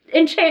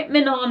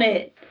enchantment on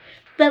it.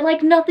 That,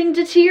 like, nothing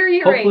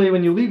deteriorates. Hopefully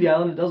when you leave the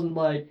island, it doesn't,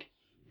 like...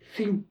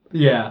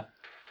 Yeah.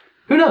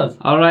 Who knows?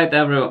 All right,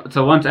 everyone.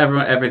 So once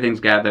everything's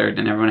gathered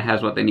and everyone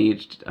has what they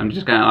need, I'm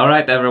just gonna. All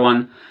right,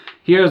 everyone.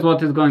 Here's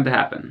what is going to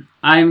happen.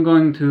 I'm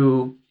going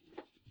to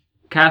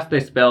cast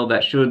a spell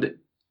that should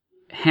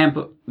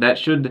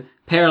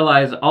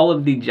paralyze all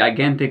of the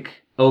gigantic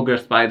ogre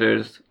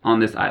spiders on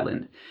this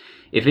island.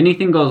 If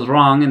anything goes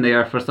wrong and they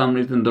are for some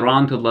reason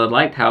drawn to the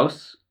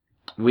lighthouse,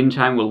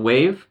 Windchime will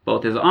wave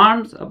both his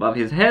arms above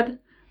his head.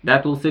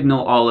 That will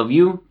signal all of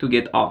you to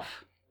get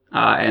off.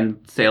 And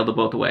sail the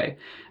boat away.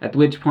 At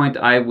which point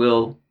I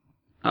will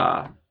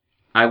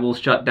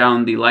shut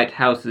down the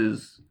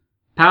lighthouse's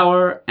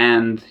power,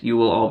 and you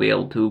will all be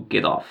able to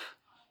get off.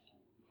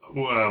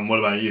 What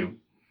about you?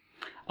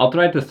 I'll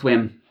try to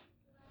swim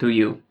to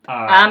you.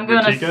 I'm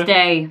gonna Rutika?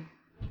 stay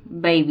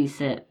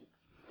babysit.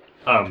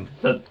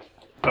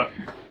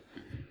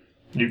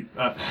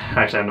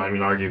 Actually, I'm not even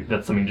gonna argue.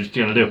 That's something you're just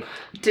gonna do.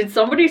 Did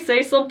somebody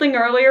say something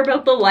earlier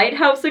about the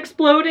lighthouse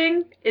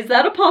exploding? Is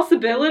that a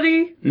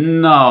possibility?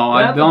 No,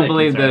 I That's a don't bit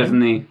believe there's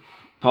concerning. any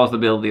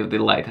possibility of the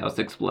lighthouse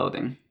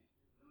exploding.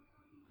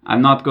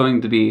 I'm not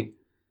going to be...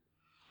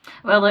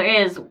 Well, there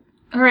is.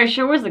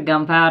 Horatio, where's the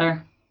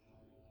gunpowder?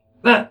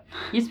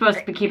 You're supposed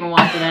to be keeping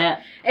watch of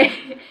that.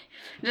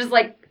 Just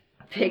like,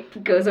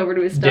 goes over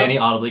to his stuff. Danny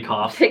audibly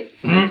coughs.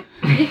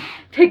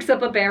 Picks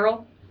up a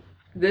barrel.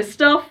 This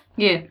stuff,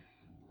 Yeah.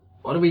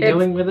 What are we it's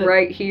doing with it?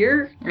 right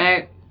here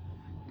Right.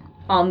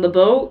 on the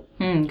boat,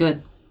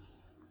 Good.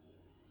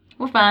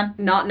 We're fine.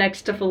 not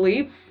next to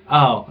Philippe.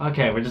 Oh,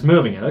 okay. We're just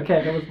moving it.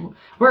 Okay, I was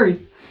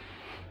worried.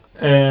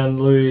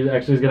 And Louis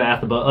actually is gonna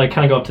ask the boat, like,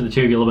 kind of go up to the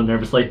two of you a little bit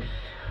nervously.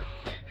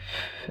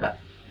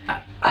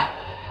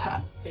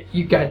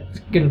 You guys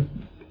gonna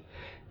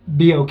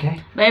be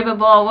okay? Baby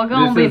boy, we're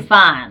gonna This be is-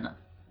 fine.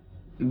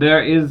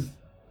 There is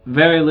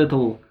very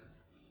little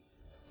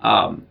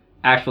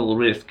actual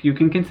risk. You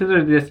can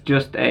consider this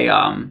just a A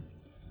fire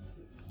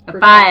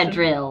Precaution.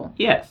 drill.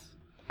 yes.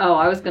 Oh,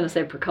 I was gonna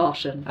say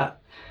precaution.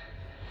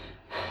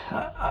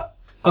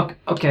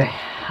 Okay.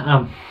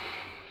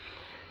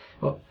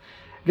 Well,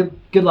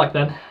 good luck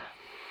then.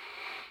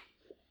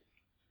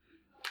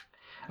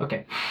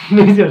 Okay.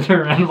 He's gonna turn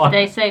around and walk.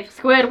 Stay safe.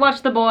 Squid,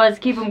 watch the boys.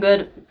 Keep them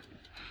good.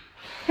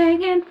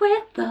 Hanging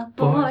with the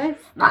boys.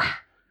 I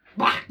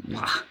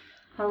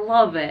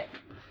love it.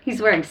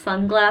 He's wearing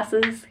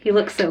sunglasses. He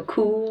looks so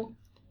cool.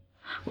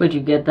 Where'd you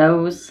get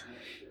those?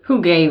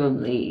 Who gave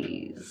him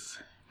these?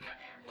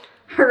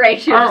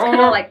 Horatio just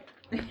kind of like...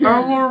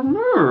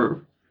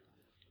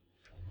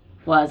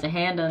 Was a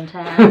hand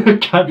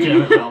untied? God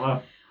damn it,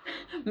 Velma.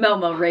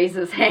 Melmo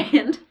raises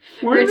hand.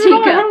 Where did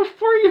Rutika. I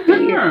have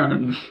 3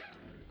 hands?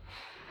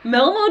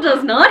 Melmo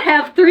does not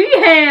have 3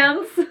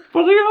 hands.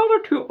 But the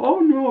other 2, oh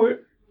no,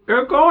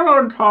 they're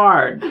gone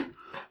untied.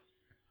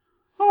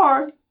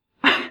 Hard.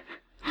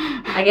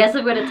 I guess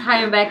I'm gonna tie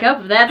him back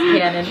up if that's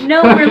canon.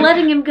 No, we're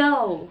letting him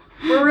go.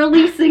 We're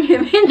releasing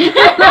him into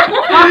the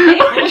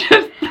water.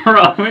 Just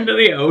throw him into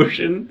the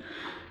ocean.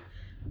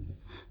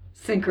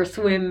 Sink or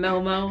swim,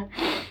 Melmo.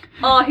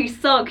 Oh, he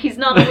sunk. He's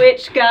not a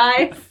witch,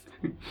 guys.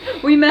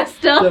 We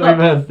messed up. So we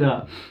messed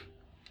up.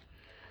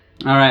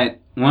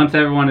 Alright, once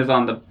everyone is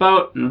on the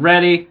boat and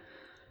ready,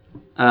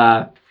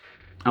 I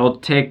will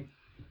take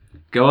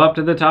go up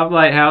to the top of the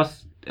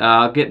lighthouse,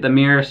 get the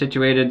mirror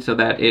situated so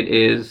that it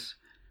is...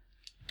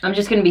 I'm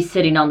just gonna be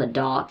sitting on the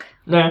dock.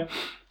 Nah.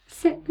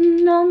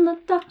 Sitting on the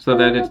dock. So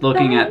that it's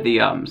looking at the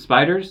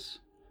spiders.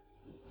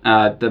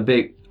 I'm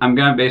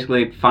gonna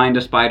basically find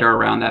a spider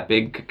around that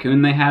big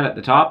cocoon they had at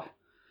the top,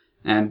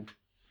 and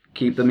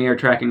keep the mirror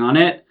tracking on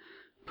it.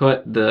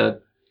 Put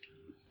the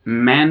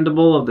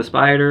mandible of the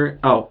spider.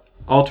 I'm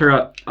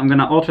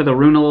gonna alter the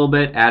rune a little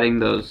bit, adding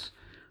those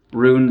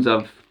runes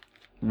of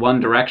One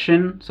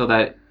Direction, so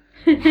that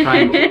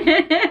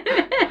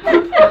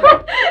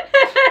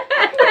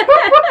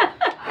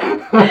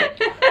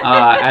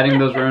adding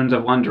those runes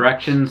of One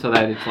Direction, so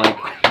that it's like.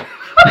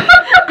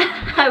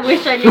 I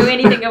wish I knew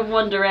anything of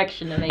One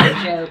Direction to make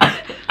a joke.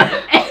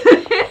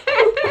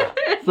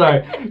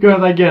 Sorry, go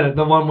ahead. I get it.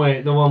 The one way.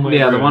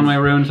 Yeah, the one-way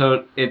rune.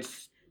 So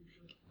it's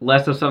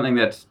less of something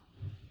that's,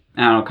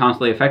 I don't know,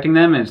 constantly affecting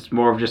them. It's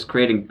more of just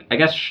creating, I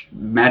guess,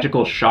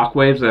 magical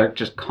shockwaves that are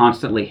just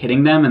constantly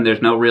hitting them, and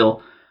there's no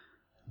real.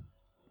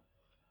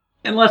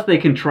 Unless they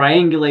can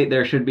triangulate,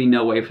 there should be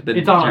no way for them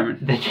to determine.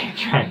 They can't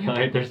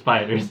triangulate their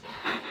spiders.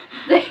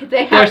 They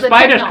They're have the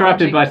spiders technology.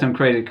 corrupted by some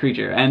crazy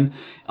creature, and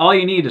all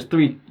you need is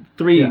three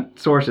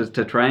sources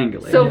to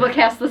triangulate. Silva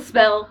casts the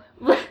spell.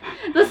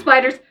 The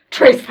spiders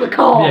trace the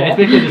call. Yeah, it's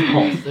basically just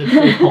pulse.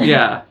 It's pulse.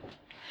 Yeah.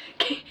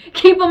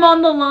 Keep them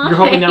on the line. You're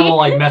hoping that will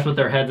like mess with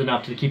their heads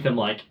enough to keep them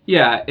like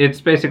Yeah, it's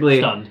basically...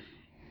 stunned.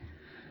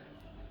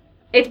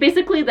 It's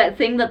basically that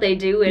thing that they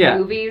do in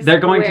movies.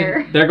 They're going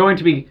where...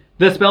 to be...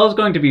 The spell is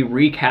going to be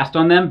recast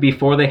on them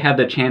before they have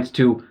the chance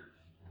to,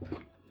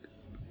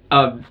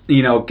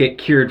 get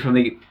cured from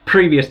the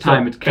previous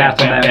time it's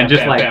cast on them, and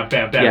just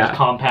just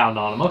compound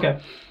on them. Okay.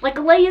 Like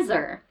a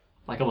laser.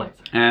 Like a laser.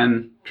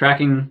 And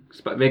tracking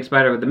big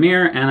spider with the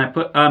mirror, and I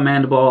put a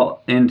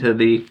mandible into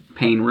the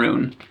pain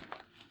rune.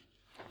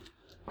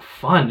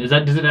 Fun. Does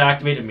it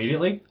activate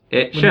immediately?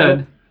 It When should,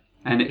 you-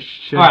 and it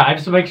should. All right. I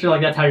just want to make sure like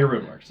that's how your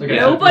rune works. Okay.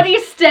 Yeah. Nobody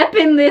step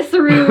in this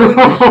room.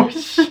 Oh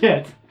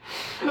shit.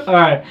 All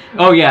right.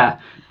 Oh yeah,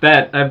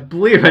 that I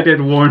believe I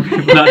did warn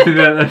people not to do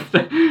that,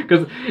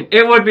 because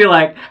it would be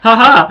like,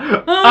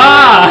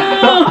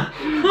 haha,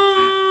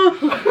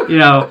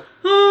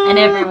 And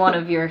every one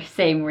of your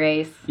same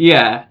race.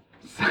 Yeah,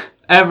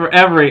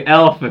 every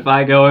elf if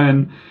I go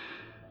in.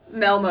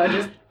 Melmo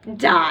just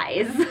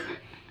dies.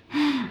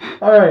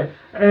 All right.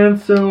 And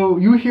so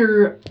you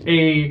hear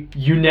a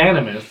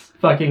unanimous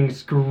fucking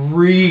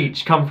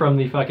screech come from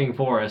the fucking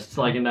forests,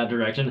 like in that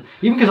direction.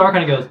 Even Kazar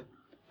kind of goes,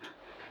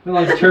 and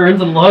like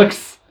turns and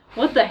looks.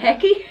 What the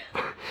hecky?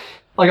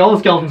 Like all the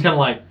skeletons kind of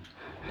like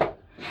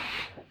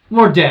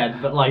more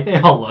dead, but like they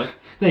all look,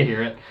 they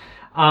hear it.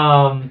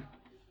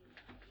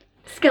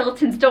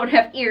 Skeletons don't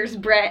have ears,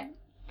 Brett.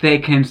 They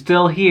can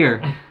still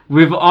hear.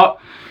 We've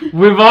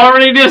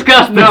already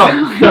discussed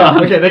this. No.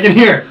 Okay, they can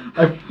hear.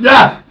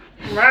 Yeah.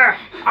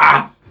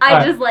 I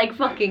Alright. just like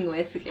fucking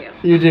with you.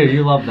 You do.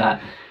 You love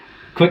that.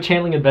 Quit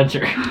channeling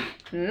adventure.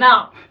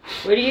 No.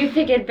 Where do you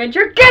think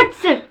adventure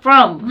gets it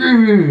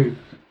from?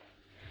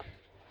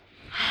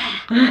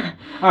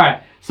 All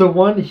right. So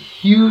one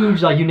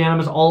huge, like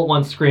unanimous, all at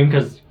once scream,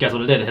 because guess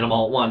what it did? It hit them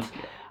all at once.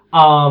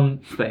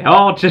 They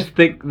all just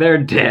think they're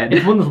dead.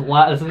 It's one of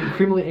those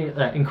it's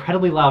an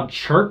incredibly loud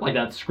chirp, like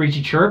that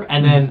screechy chirp,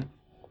 and then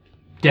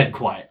dead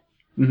quiet.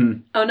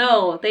 Mm-hmm. Oh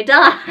no, they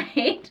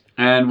died.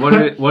 And what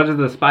is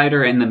the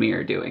spider in the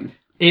mirror doing?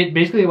 It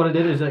basically what it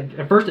did is like,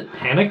 at first it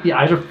panicked. The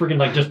eyes are freaking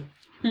like just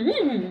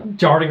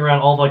darting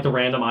around, all of like the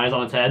random eyes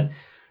on its head,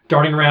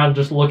 darting around,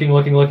 just looking, and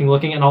all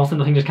of a sudden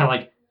the thing just kind of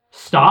like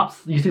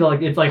stops. You see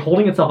like it's like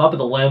holding itself up, and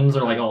the limbs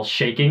are like all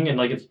shaking, and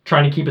like it's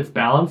trying to keep its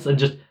balance, and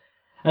just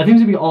that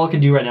seems to be all it can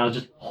do right now is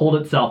just hold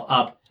itself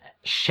up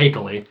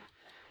shakily.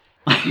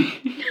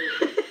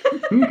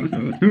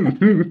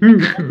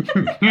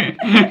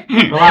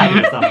 Relax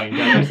or something.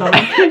 Did I do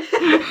something?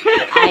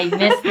 I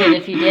missed it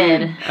if you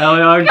did.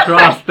 Elion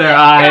crossed their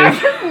eyes.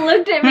 Garth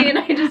looked at me and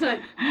I just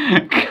went,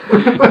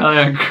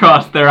 Elion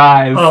crossed their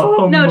eyes.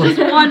 Oh, no, my- just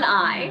one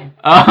eye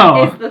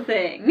Oh. is the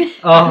thing.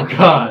 Oh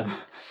god.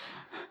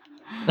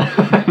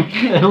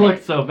 It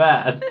looks so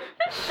bad.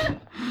 You said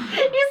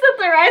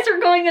their eyes are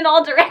going in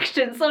all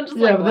directions, so I'm just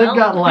Yeah, like, but well, they've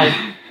got like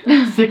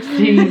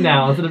 16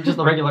 now instead of just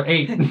the regular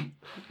 8. time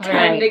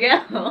Alright. to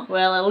go.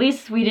 Well, at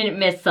least we didn't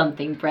miss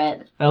something,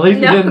 Brett. At least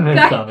we No, didn't miss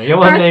Garth- something. It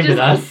wasn't Garth aimed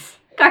at just- us.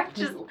 Garth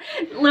just,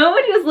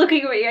 nobody was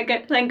looking at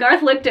me, then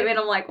Garth looked at me and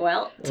I'm like,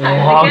 well,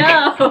 time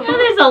Wonk. to Well, go.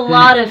 there's a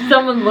lot of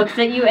someone looks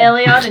at you,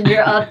 Elion, and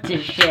you're up to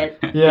shit.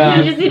 Yeah.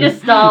 You just need to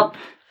stop.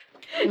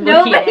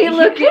 Nobody looking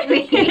look at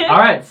me.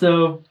 Alright,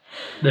 so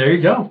there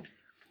you go.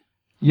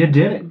 You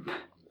did it.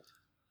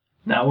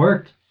 That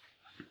worked.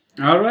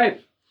 All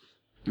right.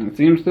 It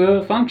seems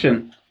to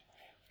function.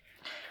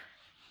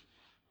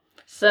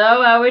 So,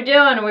 how we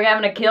doing? We're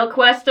having a kill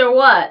quest or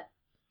what?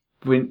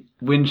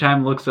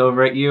 Windchime looks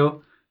over at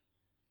you,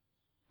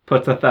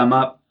 puts a thumb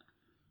up.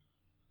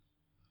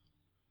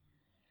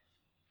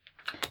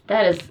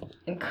 That is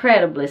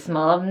incredibly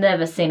small. I've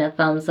never seen a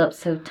thumbs up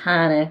so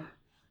tiny.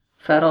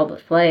 Felt all the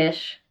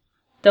flesh.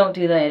 Don't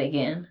do that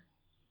again.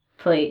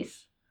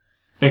 Please.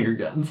 Finger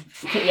guns.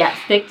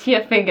 Stick to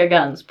your finger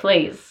guns,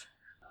 please.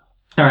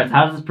 All right. So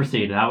how does this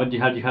proceed? How do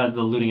you have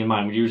the looting in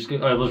mind? Would you just was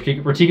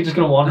Ratika just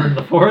going to wander into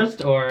the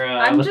forest, or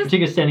was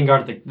Ratika standing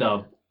guard at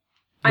the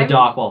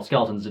dock while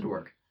skeletons did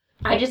work?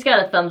 I just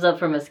got a thumbs up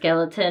from a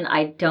skeleton.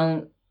 I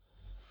don't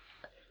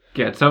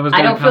Yeah, Sova's I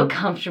gonna don't feel come.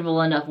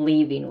 comfortable enough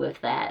leaving with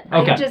that.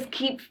 Okay. I just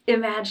keep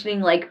imagining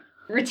like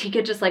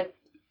Ratika just like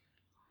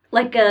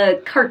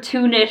a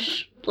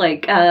cartoonish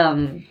like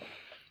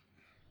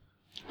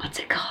what's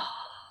it called?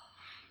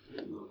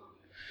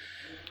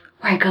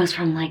 Where it goes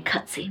from like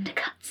cutscene to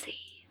cutscene.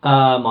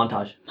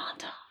 Montage.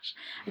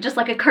 Just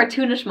like a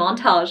cartoonish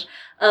montage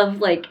of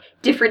like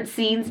different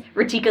scenes.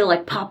 Ratika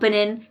like popping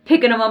in,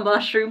 picking up a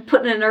mushroom,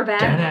 putting it in her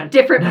bag.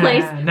 Different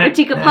place.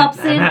 Ratika pops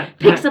in,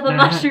 picks up a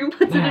mushroom,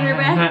 puts it in her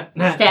bag.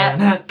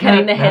 Stab,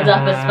 cutting the heads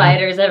off of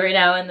spiders every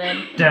now and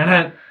then.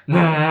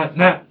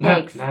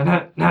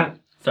 Yikes.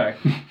 Sorry.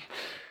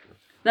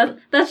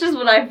 That's just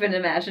what I've been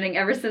imagining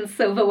ever since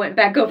Sova went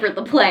back over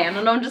the plan,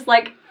 and I'm just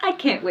like, I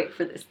can't wait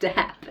for this to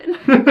happen.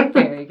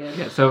 Very good.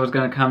 Yeah, Sova's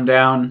gonna come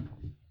down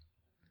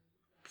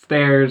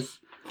stairs,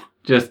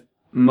 just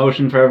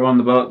motion for everyone on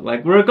the boat,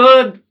 like, we're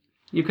good!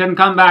 You can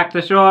come back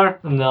to shore.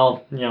 And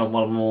they'll, one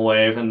of them will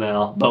wave, and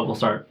the boat will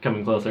start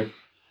coming closer.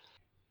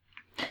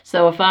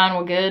 So we're fine,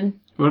 we're good.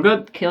 We're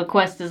good. Kill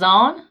quest is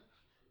on.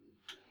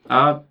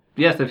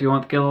 Yes, if you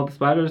want to kill all the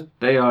spiders,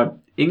 they are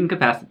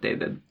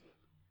incapacitated.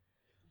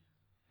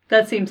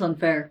 That seems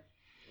unfair.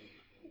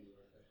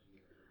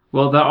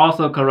 Well, they're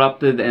also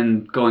corrupted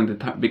and going to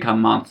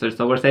become monsters,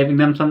 so we're saving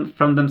them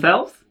from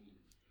themselves?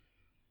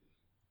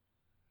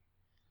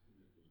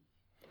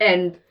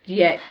 And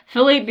yet,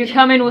 Philippe, you're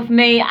coming with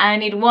me. I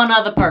need one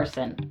other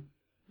person.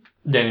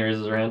 Danny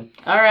raises her hand.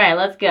 Alright,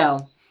 let's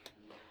go.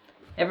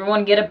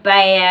 Everyone get a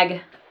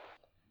bag.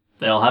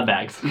 They all have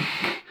bags.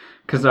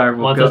 Kazar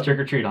will One go. says trick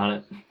or treat on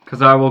it.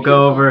 Kazar will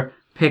go over,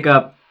 pick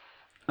up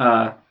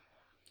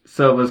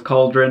Sova's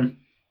cauldron.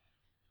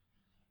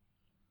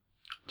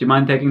 Do you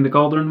mind taking the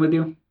cauldron with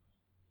you?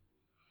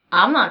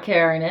 I'm not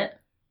carrying it.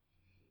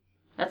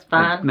 That's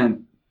fine.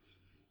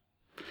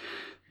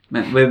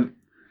 Meant with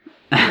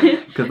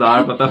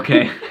Kazar, but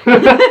okay.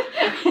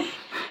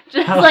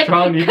 just How like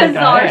strong do you think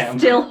I Kazar am?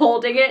 still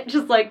holding it,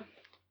 just like,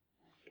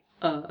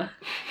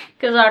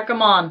 Kazar,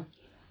 come on.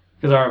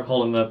 Because our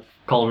holding the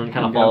cauldron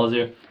kind of Okay. follows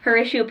you.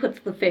 Horatio puts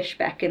the fish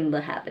back in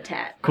the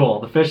habitat. Cool.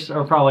 The fish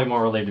are probably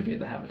more relieved to be in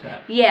the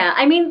habitat. Yeah,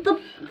 I mean,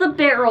 the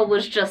barrel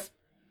was just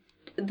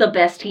the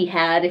best he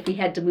had if he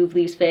had to move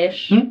these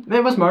fish.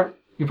 It was smart.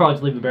 You probably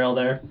just leave the barrel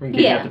there in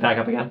case you Yeah. have to pack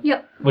up again.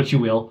 Yep. Which you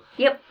will.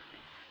 Yep.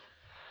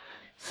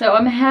 So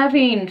I'm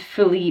having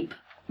Philippe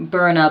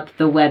burn up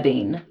the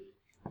webbing.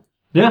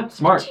 Yeah,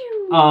 smart.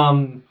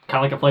 Kind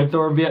of like a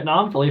flamethrower in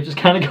Vietnam. Philippe's just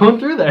kind of going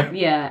through there.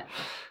 Yeah.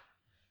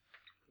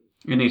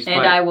 And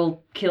I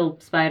will kill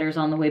spiders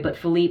on the way, but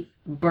Philippe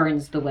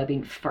burns the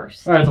webbing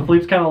first. All right, so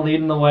Philippe's kind of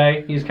leading the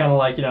way. He's kind of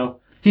like,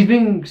 he's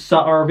being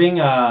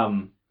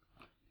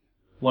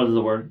what is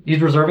the word?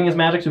 He's reserving his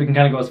magic so he can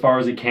kind of go as far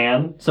as he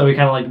can. So he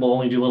kind of will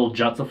only do little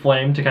juts of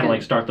flame to kind of Good.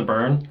 like start the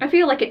burn. I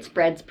feel like it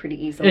spreads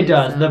pretty easily. It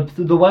does.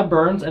 so- The web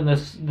burns, and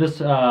this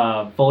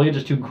foliage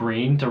is too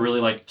green to really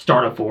like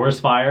start a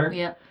forest fire.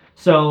 Yeah.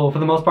 So for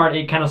the most part,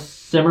 it kind of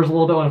simmers a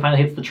little bit when it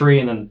finally hits the tree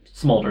and then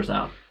smolders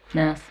out.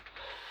 Nice.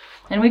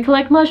 And we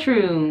collect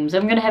mushrooms.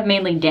 I'm gonna have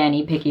mainly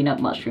Danny picking up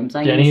mushrooms.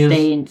 I'm Danny gonna is-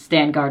 stay and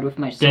stand guard with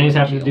my sword. Danny's and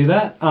happy to shield. do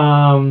that.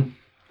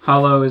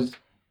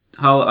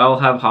 I'll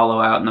have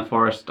Hollow out in the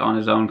forest on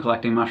his own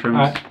collecting mushrooms.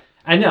 Alright.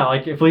 I know,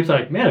 like Philippe's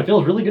like, man, it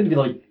feels really good to be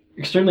like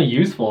extremely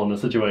useful in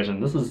this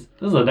situation. This is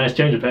a nice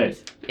change of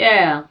pace.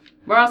 Yeah.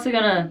 We're also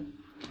gonna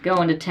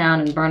go into town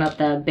and burn up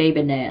that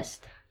baby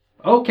nest.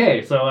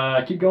 Okay,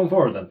 so keep going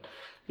forward then.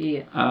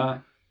 Yeah.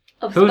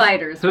 of Who's,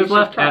 spiders. we who's should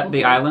left at probably-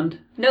 the island?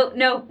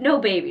 No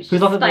babies. Who's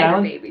just left at the spider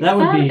island? babies. That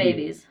would Spider be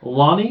babies.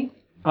 Lonnie.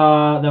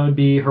 That would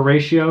be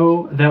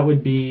Horatio. That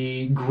would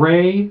be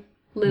Gray.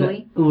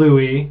 Louis.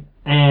 Louis.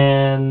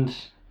 And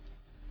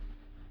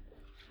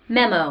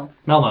Memo.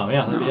 Melmo.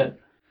 Yeah, that'd be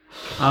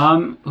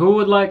No. it. Who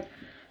would like...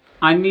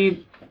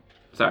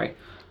 Sorry.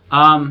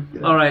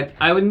 Alright.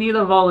 I would need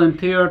a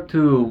volunteer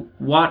to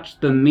watch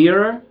the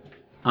mirror.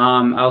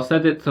 I'll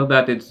set it so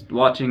that it's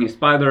watching a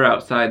spider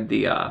outside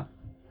the,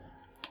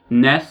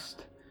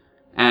 nest.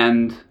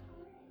 And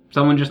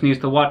someone just needs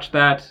to watch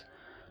that.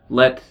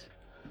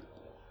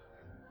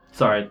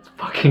 Sorry, it's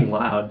fucking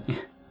loud.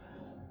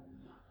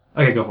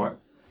 Okay, go for it.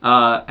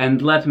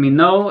 And let me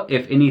know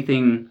if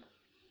anything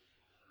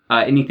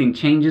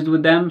changes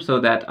with them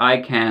so that I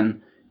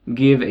can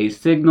give a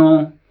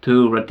signal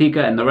to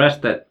Ratika and the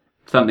rest that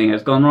something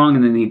has gone wrong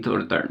and they need to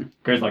return.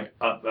 Gray's like,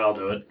 I'll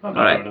do it. I'm not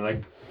Alright. doing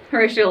anything.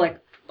 Horatio like,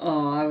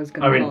 oh, I was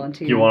gonna I mean,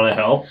 volunteer. do you want to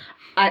help?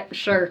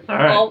 Sure. All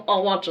right.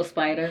 I'll watch a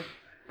spider.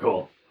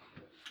 Cool.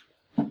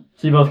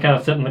 So you both kind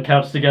of sit on the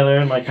couch together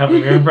and like have the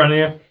mirror in front of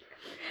you?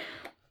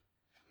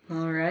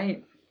 All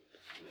right.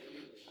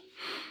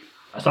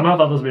 I somehow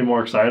thought this would be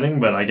more exciting,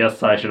 but I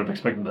guess I should have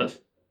expected this.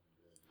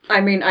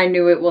 I mean, I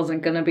knew it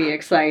wasn't going to be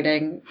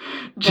exciting,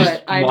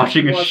 Just but I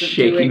watching a wasn't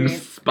shaking doing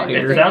spider. It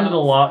anything sounded a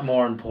else. lot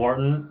more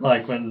important,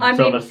 like when I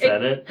Silva mean,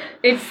 said it.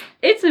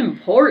 It's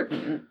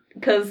important,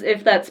 because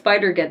if that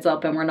spider gets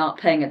up and we're not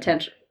paying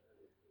attention...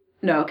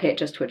 No, okay, it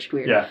just twitched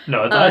weird. Yeah,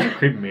 no, it's Uh, actually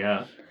creeping me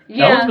out. That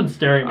Yeah, one's been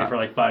staring at me for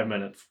like 5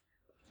 minutes.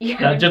 You That-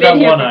 haven't just been that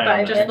here one for eye 5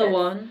 on just the minutes.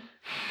 one.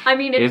 I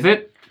mean, Is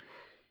it?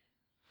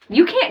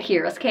 you can't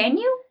hear us, can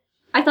you?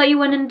 I thought you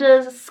went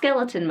into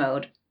skeleton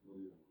mode.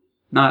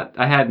 Not.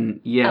 I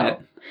hadn't yet.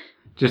 Oh.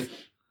 Just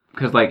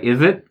because, like,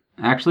 is it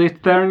actually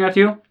staring at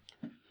you?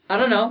 I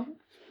don't know.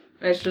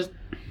 It's just...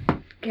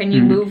 Can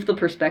you move the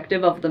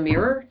perspective of the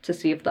mirror to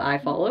see if the eye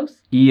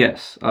follows?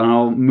 Yes.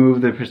 I'll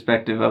move the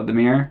perspective of the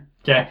mirror.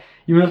 Okay,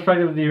 you move the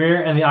perspective of the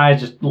mirror, and the eye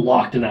is just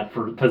locked in that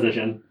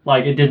position.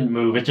 Like, it didn't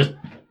move, it just...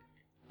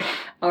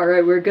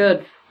 Alright, we're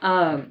good.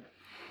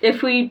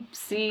 If we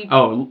see...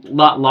 Oh,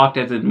 locked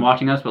as in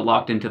watching us, but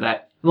locked into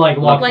that. Like,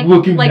 locked like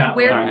looking like that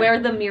where way. where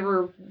the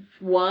mirror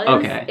was,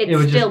 Okay. it's It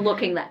was still just-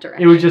 looking that It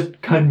direction. was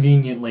just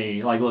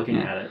conveniently, like, looking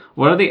Yeah. at it.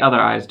 What are the other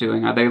eyes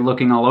doing? Are they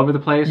looking all over the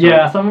place?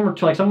 Yeah, some of them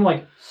are, like, some of them,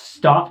 like,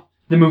 stop.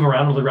 They move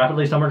around really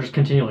rapidly. Some are just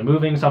continually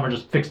moving. Some are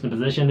just fixed in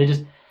position.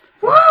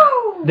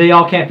 They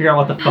all can't figure out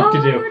what the fuck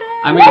to do.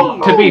 I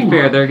mean, to be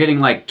fair, they're getting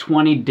like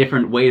 20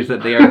 different ways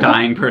that they are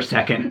dying per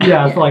second.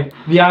 Yeah, it's like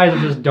the eyes are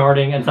just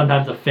darting and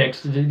sometimes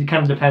affixed. It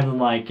kind of depends on,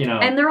 like, you know.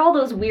 And they're all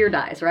those weird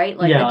eyes, right?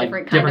 Like yeah, the like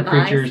different kind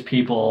of creatures, eyes.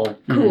 people.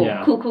 Cool,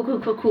 Yeah.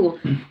 cool.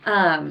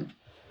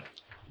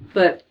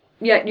 But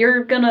yeah,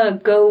 you're gonna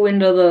go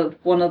into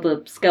one of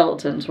the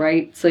skeletons,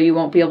 right? So you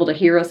won't be able to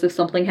hear us if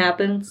something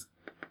happens.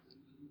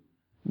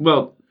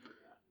 Well,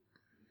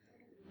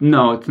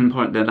 no, it's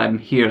important that I'm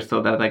here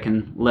so that I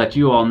can let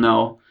you all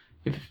know,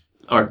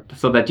 or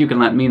so that you can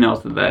let me know,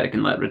 so that I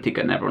can let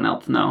Ratika and everyone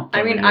else know.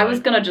 I mean, I was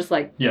gonna just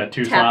like Yeah,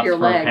 2 Tap slaps your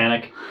for leg. a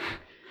panic.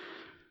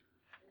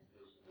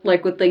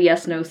 with the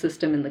yes/no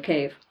system in the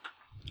cave.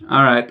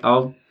 All right,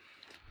 I'll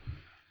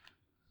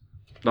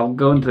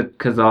go into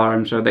Khazar.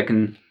 I'm sure they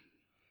can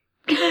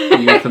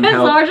use some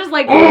help. Zara just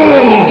like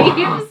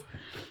waves.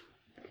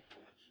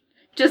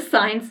 Just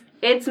signs,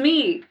 it's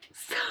me.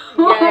 So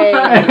Yay.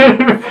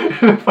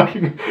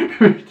 Fucking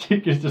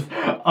Ratika's just,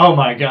 oh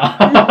my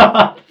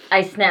god.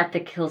 I snapped the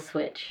kill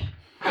switch.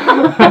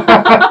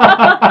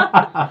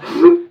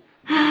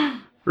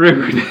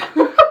 Rude.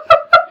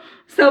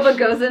 Sova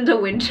goes into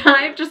wind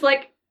chime, just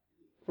like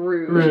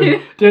rude.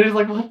 Rude. Danny's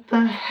like, what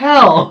the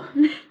hell?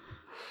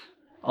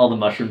 All the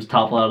mushrooms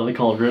topple out of the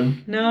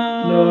cauldron.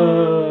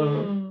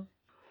 No.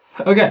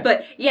 Okay.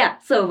 But yeah,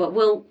 Sova,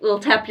 we'll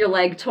tap your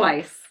leg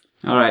twice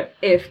All right.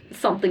 if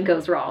something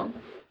goes wrong.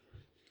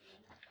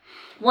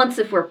 Once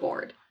if we're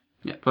bored.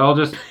 Yeah, but I'll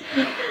just.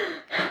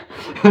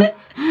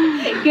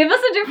 Give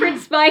us a different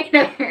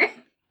spider.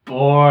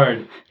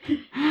 Bored.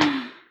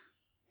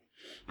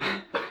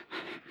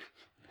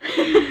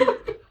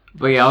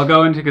 But yeah, I'll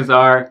go into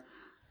Khazar.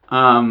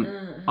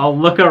 I'll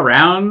look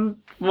around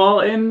while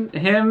in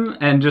him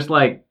and just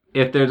like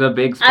if there's a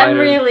big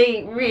spider.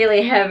 I'm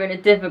really having a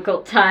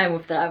difficult time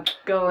with that. I'm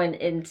going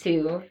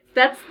into.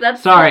 That's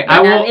Sorry,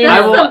 I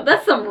will.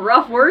 That's some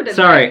rough word. In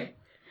Sorry.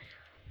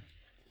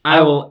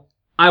 I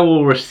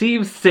will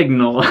receive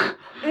signal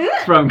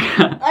from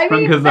I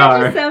from mean, that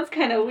Khazar. just sounds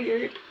kind of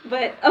weird,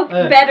 but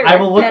better. I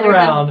will look better than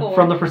around before.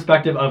 from the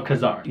perspective of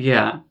Khazar.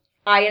 Yeah.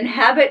 I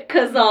inhabit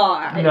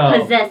Khazar. No.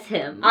 Possess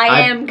him.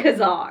 I am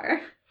Khazar.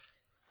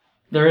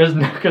 There is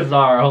no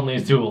Khazar, only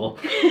Zool.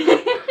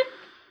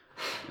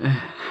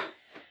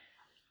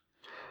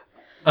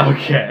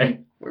 Okay.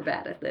 We're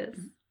bad at this.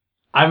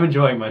 I'm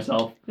enjoying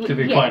myself, to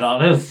be Yes. quite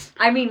honest.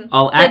 I mean,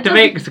 I'll that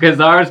activate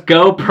Khazar's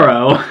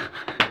GoPro.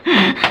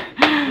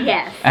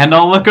 Yes. And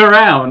I'll look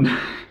around.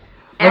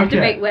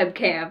 Activate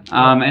webcam.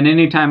 And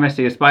anytime I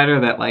see a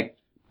spider that like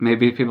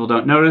maybe people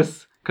don't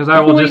notice,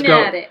 Khazar will Point just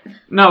go. at it.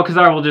 No,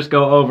 Khazar will just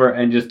go over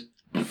and just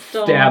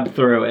Stomp. stab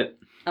through it.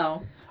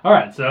 Oh.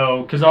 Alright,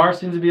 so Khazar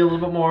seems to be a little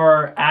bit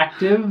more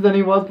active than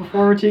he was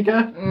before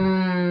Ratika.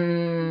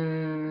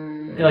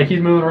 Like,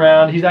 he's moving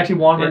around. He's actually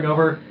wandering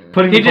over,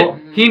 putting the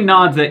He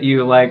nods at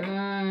you like,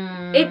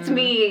 It's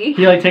me.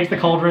 He, like, takes the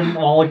cauldron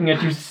while looking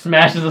at you,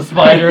 smashes a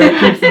spider,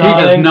 keeps he does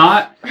nodding.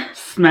 not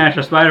smash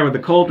a spider with a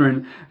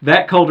cauldron.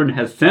 That cauldron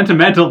has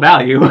sentimental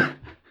value.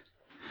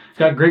 It's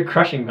got great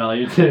crushing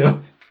value,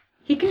 too.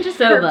 He can just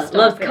curb Sova stomp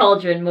loves it.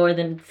 cauldron more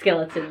than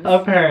skeletons.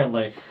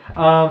 Apparently.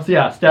 So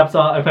yeah, steps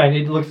on.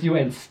 Okay, it looks at you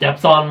and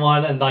steps on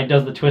one and like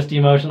does the twisty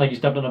motion like you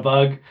stepped on a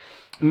bug.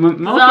 Most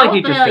So like he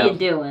what the just hell are you goes,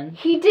 doing?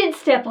 He did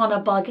step on a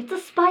bug. It's a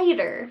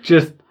spider.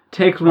 just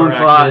takes Or one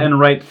claw acted. and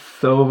writes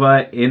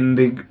Sova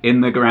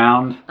in the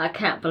ground. I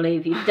can't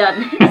believe you've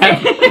done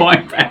And it.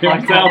 points at I can't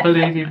himself.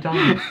 believe you've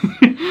done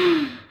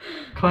it.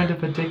 Kind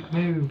of a dick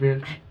move,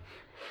 really.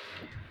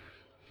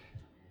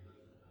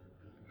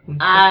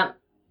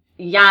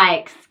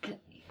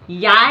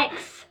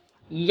 Yikes.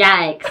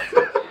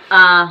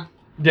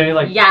 Danny,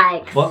 like,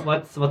 Yikes.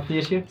 what's the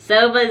issue?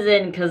 Sova's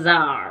in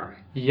Khazar.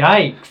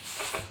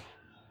 Yikes.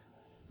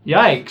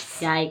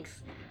 Yikes. Yikes.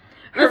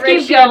 Let's Horatio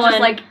keep going. just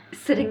like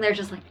sitting there,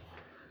 just like,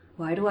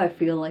 Why do I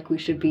feel like we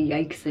should be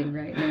yikesing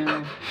right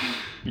now?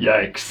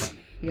 Yikes.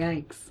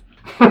 Yikes.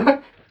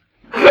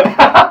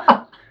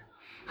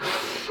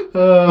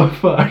 Oh,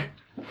 fuck.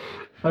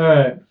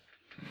 Alright.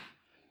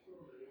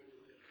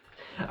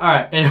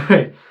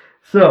 Anyway.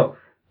 So,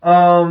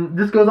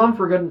 this goes on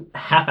for a good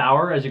half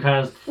hour as you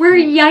kind of... We're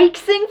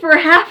yikesing for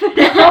half an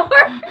hour?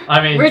 I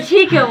mean...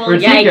 Ratika will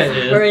Ratika yikes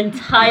is. her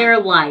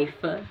entire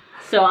life.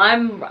 So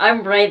I'm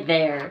right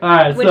there.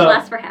 Alright, Which so...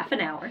 lasts for half an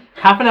hour.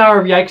 half an hour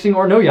of yikesing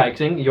or no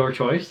yikesing, your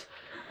choice.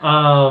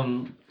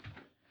 Yikesing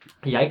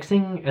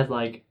is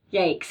like...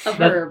 Yikes. A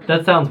verb.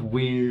 That sounds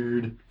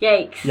weird.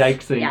 Yikes.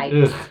 Yikesing.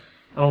 Yikes. Ugh,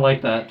 I don't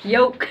like that.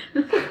 Yoke.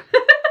 The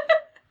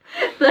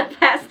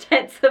past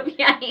tense of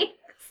yikes.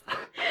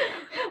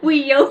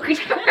 We yoked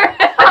for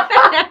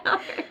half an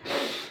hour.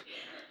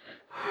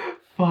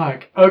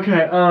 Fuck.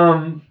 Okay,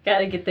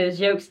 Gotta get those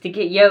yolks to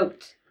get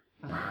yoked.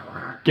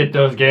 get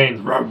those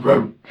gains. Row,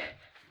 row.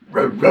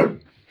 Row, row.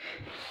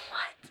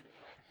 What?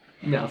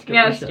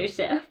 Meowster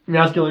chef.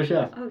 Muscular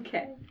chef.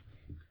 Okay.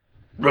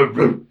 Row,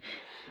 row.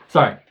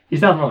 Sorry, he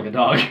sounds more like a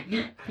dog.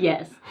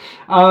 Yes.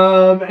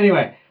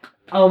 Anyway.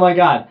 Oh my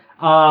god.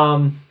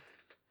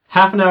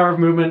 Half an hour of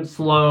movement,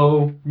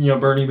 slow,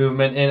 Bernie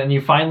movement, and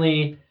you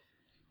finally...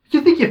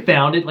 You think you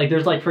found it? Like,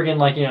 there's like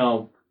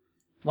friggin'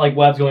 like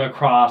webs going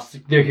across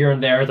there, here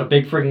and there. It's a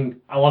big friggin',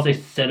 I want to say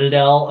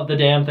citadel of the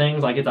damn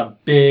things. Like, it's a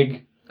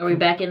big... Are we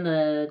back in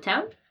the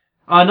town?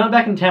 Not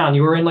back in town.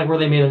 You were in, like, where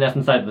they made a nest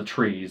inside the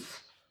trees.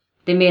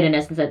 They made a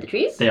nest inside the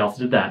trees? They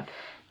also did that.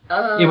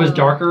 It was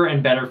darker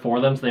and better for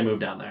them, so they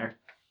moved down there.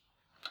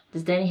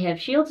 Does Danny have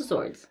shields or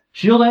swords?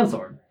 Shield and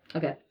sword.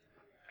 Okay.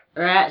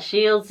 Alright,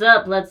 shields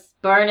up. Let's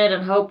burn it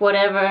and hope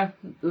whatever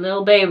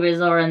little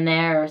babies are in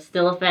there are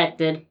still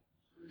affected.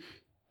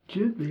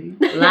 Should be.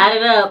 Light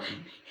it up.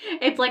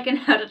 It's like in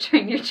How to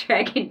Train Your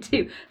Dragon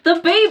 2. The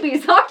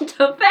babies aren't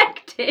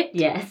affected.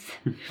 Yes.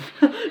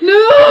 No,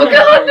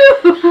 God,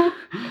 no.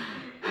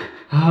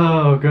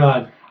 Oh,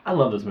 God. I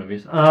love those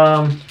movies.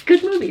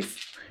 Good movies.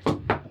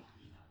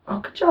 Oh,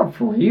 good job,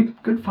 Philippe.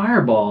 Good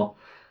fireball.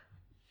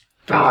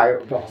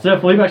 Fireball. So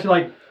Philippe actually,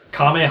 like,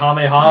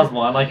 Kamehamehas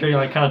one. Like, he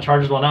kind of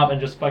charges one up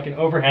and just fucking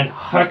overhand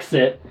hucks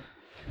it.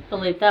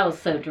 Philippe, that was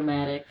so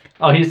dramatic.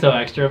 Oh, he's so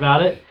extra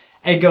about it.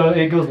 It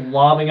goes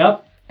lobbing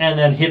up and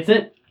then hits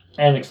it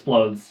and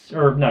explodes.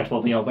 Or not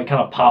explodes, but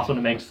kind of pops when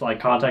it makes, like,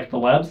 contact with the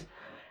webs.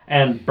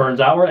 And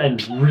burns outward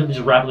and really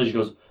just rapidly just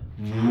goes...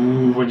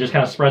 And just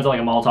kind of spreads out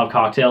like a Molotov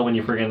cocktail when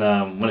you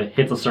friggin' when it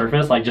hits the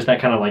surface. Like, just that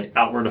kind of, like,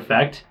 outward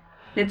effect.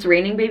 It's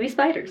raining baby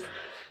spiders.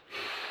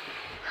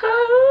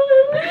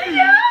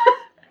 Hallelujah!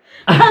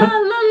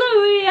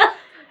 Hallelujah!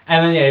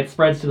 And then, yeah, it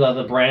spreads to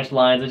the branch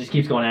lines. It just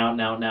keeps going out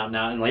and out and out and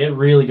out. And, like, it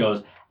really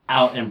goes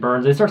out and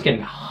burns. It starts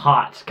getting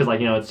hot because,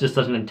 like, it's just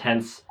such an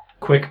intense,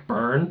 quick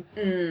burn.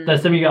 That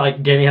some you got,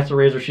 like, Danny has to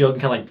raise her shield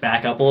and kind of, like,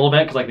 back up a little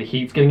bit because, like, the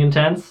heat's getting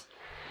intense.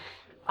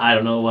 I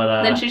don't know what...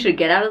 Then she should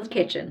get out of the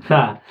kitchen.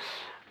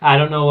 I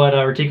don't know what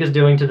Ratika's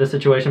doing to this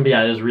situation, but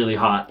yeah, it is really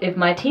hot. If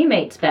my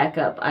teammates back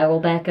up, I will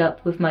back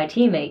up with my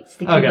teammates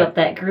to keep up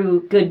that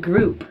good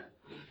group.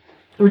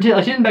 She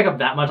didn't back up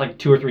that much, like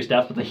 2 or 3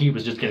 steps, but the heat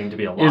was just getting to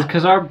be a lot.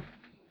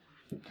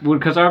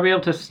 Would Kazar be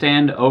able to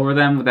stand over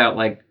them without,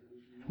 like,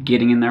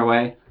 getting in their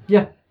way?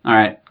 Yeah.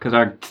 Alright,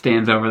 Kazar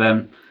stands over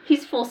them.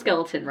 He's full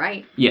skeleton,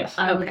 right? Yes.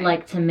 I would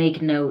like to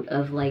make note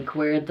of, like,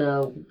 where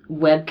the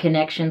web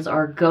connections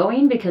are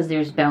going, because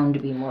there's bound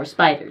to be more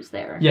spiders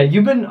there.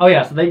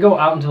 Yeah, so they go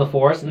out into the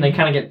forest, and they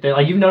kind of get,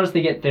 like, you've noticed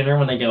they get thinner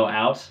when they go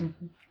out.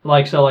 Mm-hmm.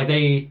 Like, so, like,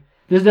 this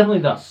is definitely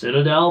the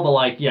citadel, but,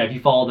 like, yeah, if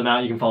you follow them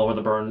out, you can follow where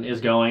the burn is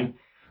going.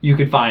 You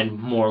could find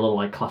more little,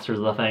 like, clusters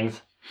of the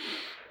things.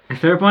 Is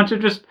there a bunch of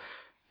just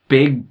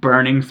big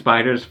burning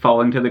spiders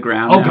falling to the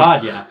ground Oh, now?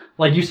 God, yeah.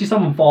 Like, you see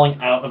someone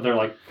falling out of their,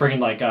 like, friggin',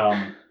 like,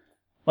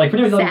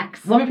 pretty much,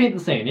 sacks. Let me paint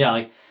the scene. Yeah,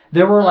 like,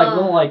 there were, like,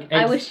 little, like, eggs.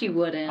 I wish you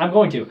wouldn't. I'm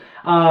going to.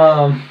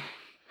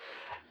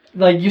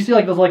 Like, you see,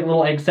 like, those, like,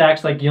 little egg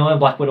sacs, like, in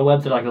Black Widow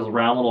webs, they're, like, those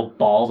round little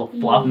balls of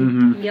fluff.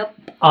 Mm-hmm.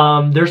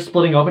 Yep. They're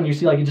splitting open. You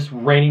see, like, it just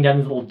raining down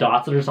these little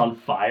dots that are just on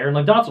fire. And,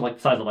 like, dots are, like,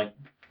 the size of, like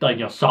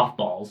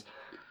softballs.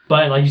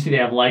 But, like, you see they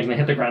have legs, and they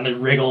hit the ground, they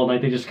wriggle, and,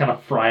 like, they just kind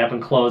of fry up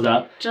and close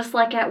up. Just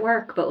like at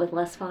work, but with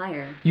less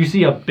fire. You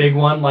see a big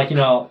one, like,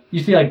 you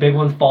see, like, big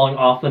ones falling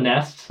off the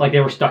nest. Like, they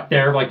were stuck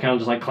there, like, kind of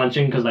just, like,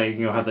 clenching because they,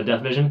 have the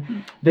death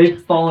vision.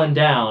 They've fallen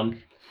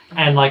down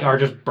and, like, are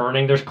just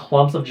burning. There's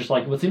clumps of just,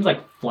 like, what seems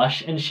like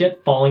flesh and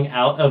shit falling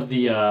out of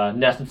the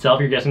nest itself.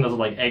 You're guessing those are,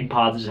 like, egg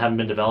pods that just haven't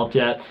been developed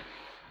yet.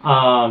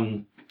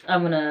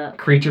 I'm gonna...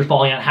 Creatures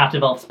falling out,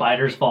 half-developed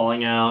spiders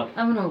falling out.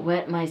 I'm gonna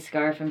wet my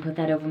scarf and put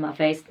that over my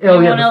face. Oh,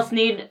 Anyone yeah, else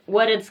need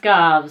wetted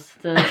scarves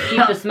to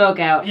keep the smoke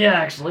out? Yeah,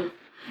 actually.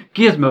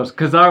 Gizmos,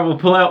 Kazar will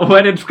pull out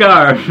wetted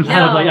scarves.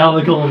 Out of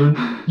the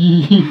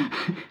cauldron.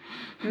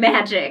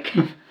 Magic.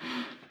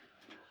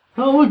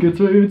 Oh, look,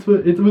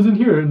 it was in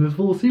here, and it's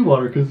full of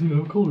seawater, because,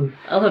 colder.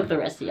 I'll hook the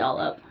rest of y'all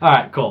up.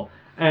 Alright, cool.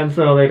 And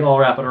so they all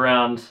wrap it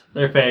around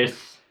their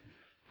face,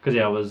 because,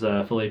 yeah, it was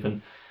Philippe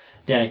and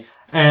Danny.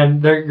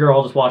 And you're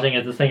all just watching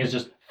as this thing is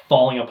just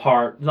falling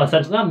apart.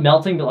 Essentially, not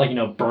melting, but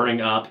like, burning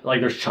up.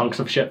 Like there's chunks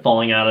of shit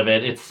falling out of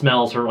it. It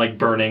smells her like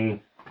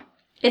burning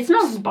It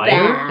smells spider.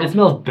 bad. It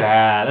smells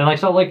bad. And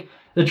like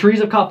the trees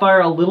have caught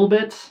fire a little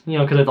bit,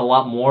 because it's a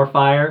lot more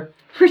fire.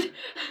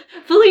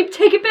 Philippe,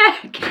 take it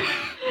back.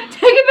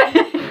 Take it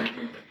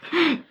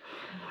back.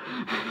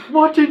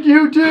 What did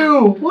you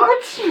do?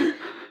 What?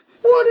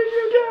 What did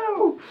you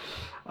do?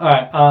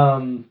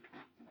 Alright,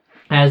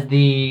 as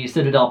the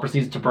citadel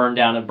proceeds to burn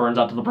down, it burns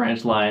out to the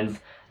branch lines.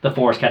 The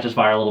forest catches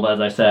fire a little bit, as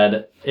I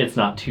said. It's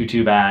not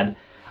too bad.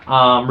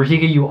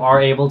 Ratika, you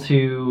are able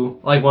to,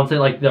 once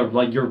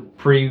it, you're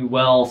pretty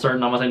well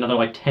certain, I'm gonna say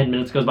another, 10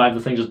 minutes goes by of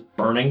this thing just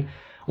burning.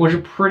 Once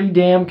you're pretty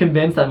damn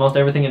convinced that most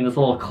everything in this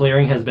little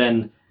clearing has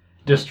been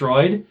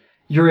destroyed,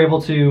 you're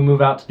able to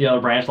move out to the other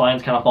branch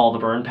lines, kind of follow the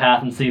burn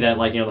path, and see that,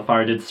 the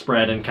fire did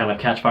spread and kind of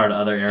catch fire to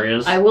other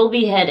areas. I will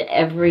behead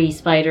every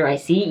spider I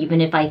see,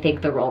 even if I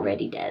think they're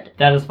already dead.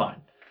 That is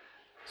fine.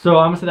 So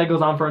I'm going to say that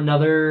goes on for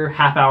another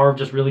half hour of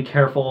just really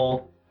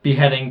careful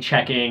beheading,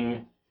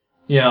 checking,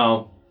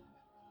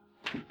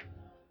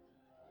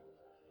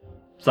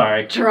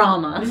 Sorry.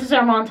 Drama. This is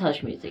our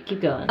montage music.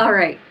 Keep going. All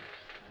right.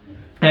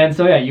 And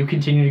so, you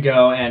continue to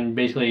go and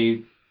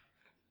basically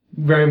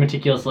very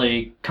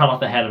meticulously cut off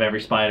the head of every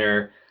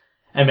spider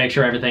and make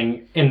sure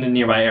everything in the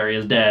nearby area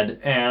is dead.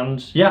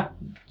 And,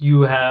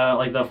 you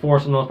have, the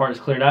forest for the most part is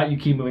cleared out. You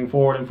keep moving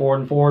forward and forward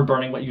and forward,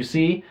 burning what you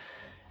see.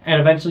 And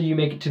eventually you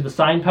make it to the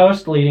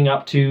signpost leading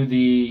up to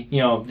the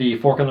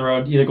fork in the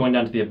road, either going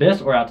down to the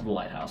abyss or out to the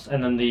lighthouse.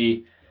 And then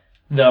the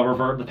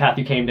path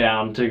you came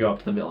down to go up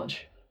to the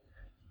village.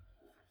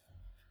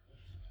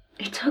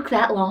 It took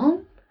that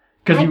long?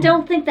 I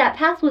don't think that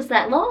path was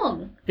that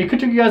long. It could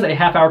take you guys a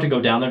half hour to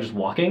go down there just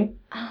walking.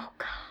 Oh,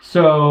 God.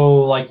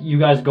 So, you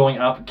guys going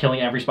up,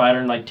 killing every spider,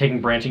 and,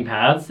 taking branching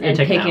paths. And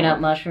picking up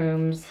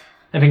mushrooms.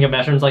 And picking up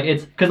mushrooms.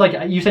 It's... Because,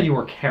 you said you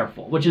were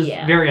careful, which is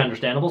very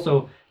understandable.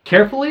 So,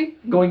 carefully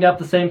going up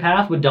the same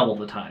path would double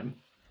the time.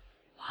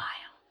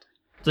 Wild.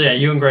 So,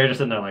 you and Gray are just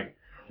sitting there,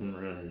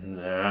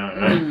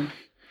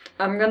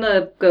 I'm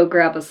gonna go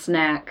grab a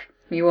snack.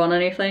 You want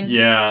anything?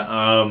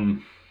 Yeah,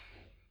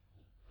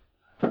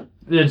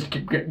 just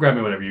grab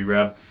me whatever you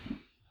grab.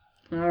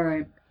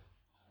 Alright.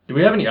 Do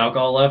we have any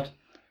alcohol left?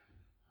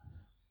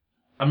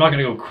 I'm not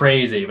gonna go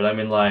crazy, but I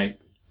mean,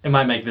 it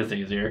might make this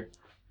easier.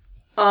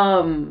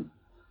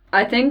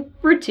 I think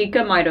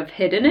Ratika might have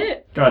hidden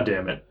it. God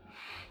damn it.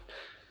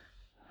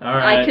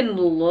 Alright. I can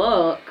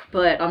look,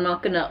 but I'm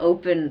not gonna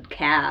open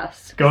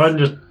casks. Go ahead and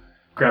just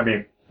grab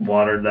me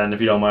water then, if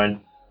you don't mind.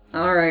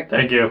 Alright.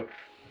 Thank you.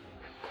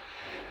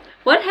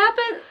 What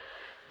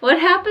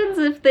happens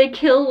if they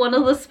kill one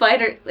of the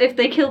spider? If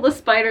they kill the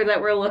spider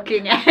that we're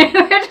looking at?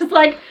 We're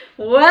just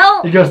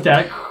well... It goes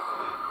static.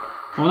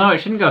 Well, no, it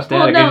shouldn't go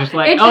static. Well, no, it's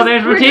just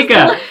there's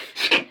Ratika!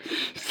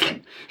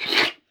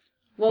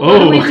 Well, what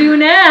do we do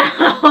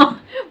now?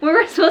 We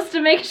were supposed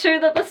to make sure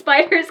that the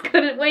spiders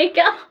couldn't wake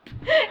up.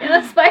 And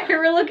the spider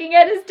we're looking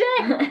at is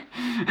dead.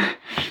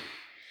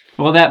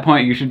 Well, at that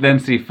point, you should then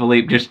see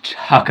Philippe just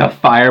chuck a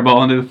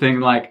fireball into the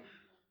thing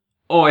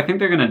oh, I think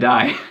they're gonna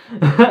die.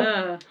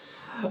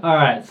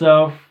 Alright,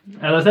 so,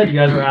 as I said, you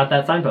guys were at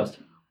that signpost.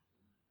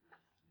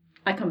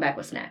 I come back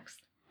with snacks.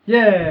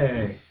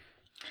 Yay!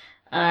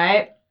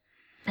 Alright.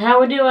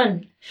 How we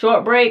doing?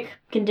 Short break.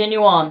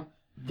 Continue on.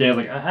 Dan's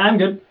I'm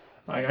good.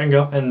 I can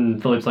go. And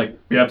Philippe's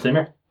yeah, same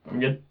here. I'm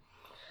good.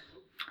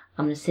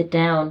 I'm gonna sit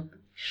down.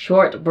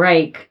 Short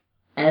break.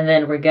 And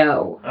then we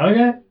go.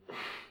 Okay.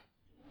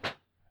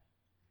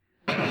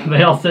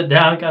 They all sit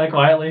down kind of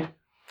quietly.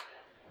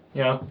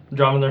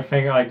 Drumming their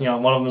finger,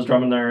 one of them is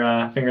drumming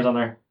their fingers on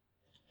their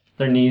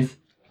knees.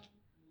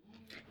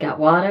 Got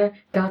water.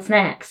 Got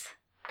snacks.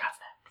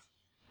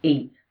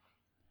 Eat.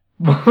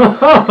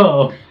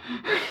 Whoa!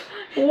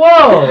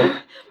 Whoa!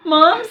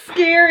 Mom's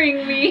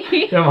scaring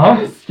me. Yeah,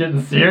 Mom's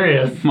getting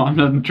serious. Mom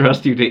doesn't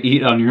trust you to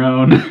eat on your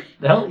own.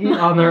 They'll eat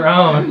on their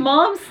own.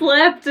 Mom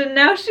slept and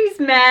now she's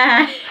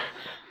mad.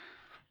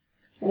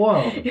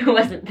 Whoa. It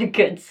wasn't the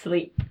good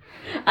sleep.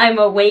 I'm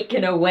awake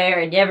and aware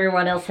and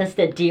everyone else has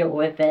to deal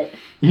with it.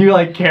 You,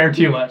 care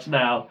too much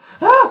now.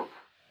 Ah!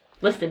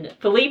 Listen,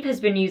 Philippe has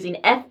been using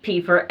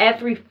FP for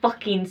every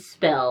fucking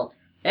spell.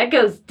 That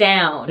goes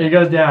down. It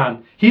goes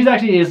down. He's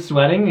actually is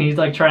sweating. He's,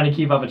 trying to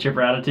keep up a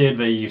chipper attitude,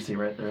 but you see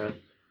right through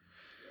it.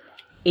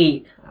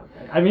 Eat.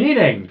 I'm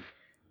eating.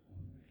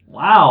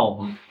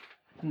 Wow.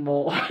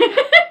 More.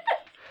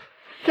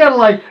 Kind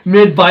of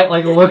mid-bite,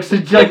 looks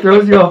at you,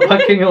 throws you a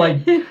fucking,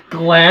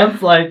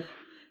 glance,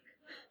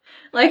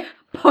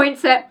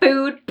 points at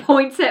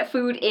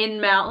food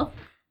in mouth.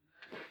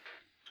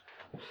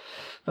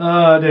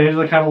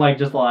 Dave's kind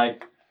of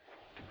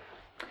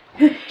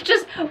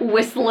Just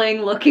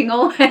whistling, looking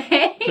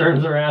away.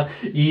 turns around,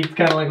 eats,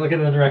 kind of looking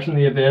in the direction of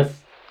the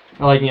abyss.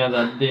 Or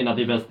not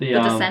the abyss, the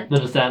descent. The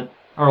descent.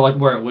 Or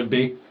where it would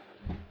be.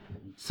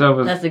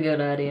 That's a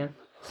good idea.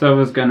 So I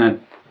was gonna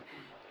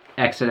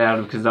exit out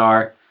of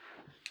Khazar.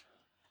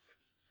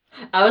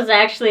 I was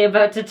actually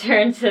about to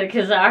turn to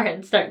Khazar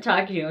and start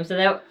talking to him,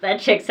 so that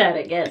checks out,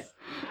 I guess.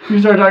 You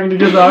start talking to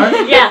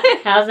Kazar? Yeah.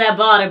 How's that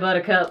body,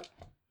 Buttercup?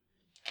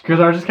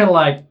 Kazar's just kind of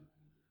like,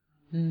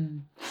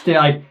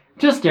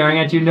 just staring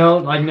at you. His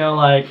no,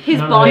 body He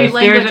no, language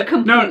stares at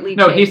completely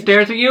no. He changed.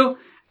 stares at you,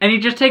 and he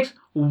just takes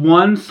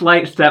one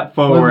slight step a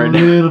forward.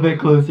 little bit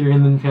closer,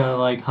 and then kind of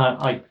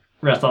like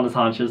rest on his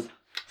haunches.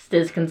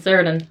 Still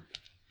concerning.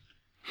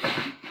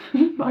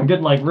 I'm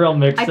getting like real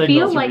mixed I signals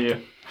feel from like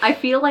you. I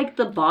feel like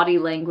the body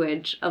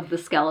language of the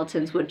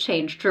skeletons would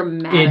change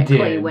dramatically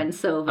did. when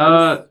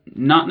Sova's.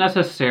 Not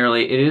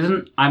necessarily. It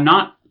isn't. I'm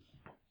not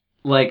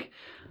like.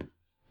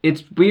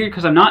 It's weird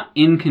because I'm not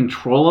in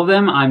control of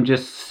them. I'm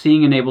just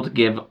seeing and able to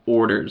give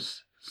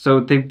orders. So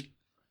it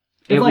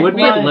like would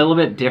be a flying. little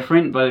bit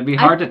different, but it'd be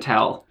hard to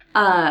tell.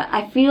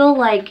 I feel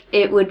like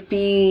it would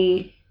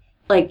be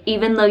like,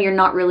 even though you're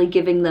not really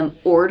giving them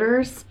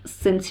orders,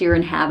 since you're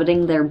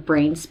inhabiting their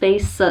brain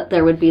space, so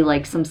there would be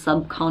like some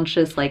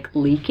subconscious like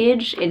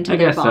leakage into I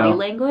their guess body so.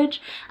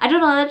 language. I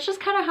don't know. That's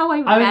just kind of how I I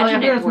mean, like, I imagine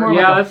think it it's more works.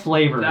 Yeah, like a that's-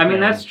 flavor. I mean,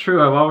 thing. that's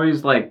true. I've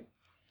always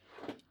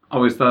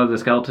thought of the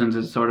skeletons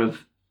as sort of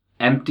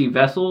empty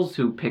vessels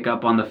who pick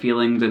up on the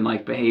feelings and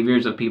like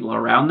behaviors of people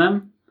around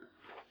them.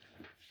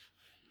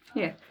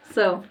 Yeah.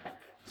 So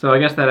So I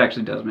guess that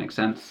actually does make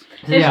sense.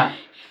 Yeah,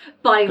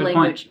 body Good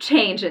language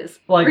changes.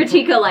 Like-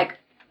 Ratika like.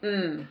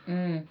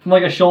 from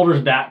like a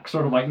shoulders back,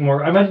 sort of like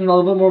more. I imagine a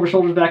little bit more of a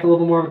shoulders back, a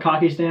little bit more of a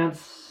cocky stance.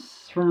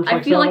 From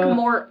I feel like Sova.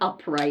 more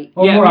upright.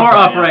 Or yeah, more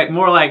upright, upright,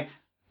 more like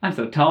I'm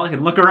so tall I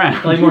can look around.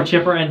 yeah. Like more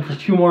chipper, and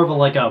two more of a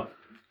like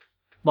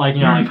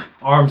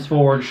arms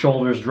forward,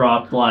 shoulders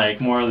dropped, like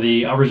more of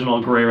the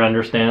original Grey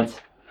Render stance.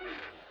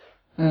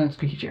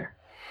 Squeaky chair.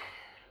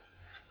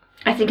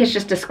 I think it's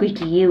just a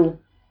squeaky you.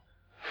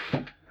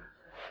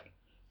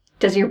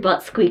 Does your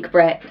butt squeak,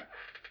 Brett?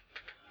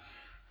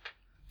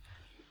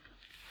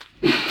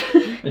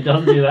 It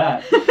doesn't do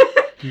that.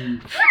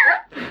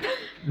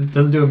 It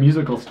doesn't do a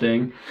musical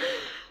sting.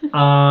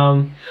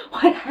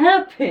 What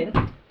happened?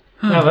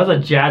 No, that's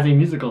a jazzy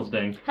musical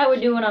sting. How we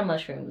doing on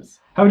mushrooms?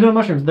 How are we doing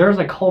mushrooms? There's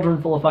a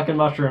cauldron full of fucking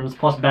mushrooms,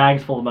 plus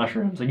bags full of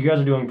mushrooms. Like, you guys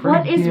are doing pretty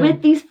What is good.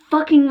 with these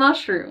fucking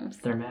mushrooms?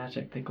 They're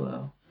magic, they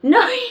glow.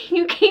 No,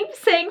 you keep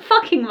saying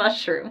fucking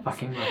mushrooms.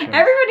 Fucking mushrooms.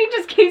 Everybody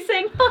just keeps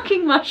saying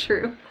fucking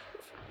mushroom.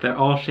 They're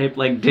all shaped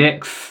like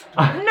dicks.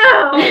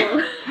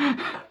 No!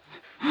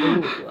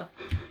 Ooh.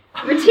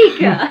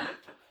 Ratika!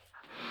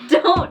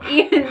 Don't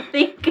even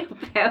think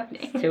about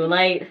it. Too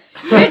late.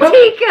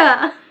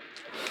 Ratika!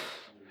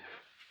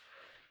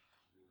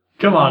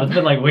 Come on, it's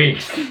been like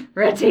weeks.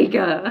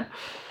 Ratika!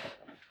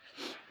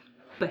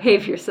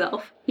 Behave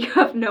yourself. You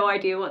have no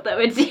idea what that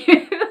would do.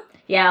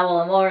 Yeah, well,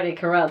 I'm already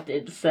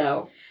corrupted,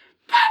 so.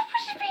 That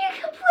would be a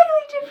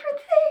completely different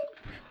thing.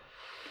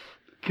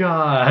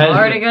 God. I'm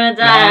already gonna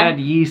die. Bad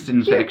yeast You're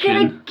infection.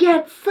 gonna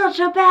get such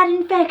a bad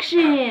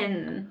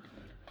infection.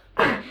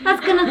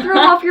 That's gonna throw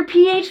off your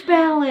pH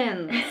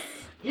balance.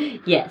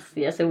 Yes,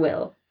 it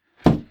will.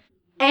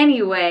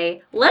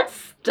 Anyway, let's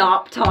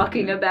stop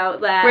talking about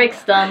that.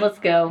 Break's done, let's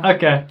go.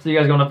 Okay, so you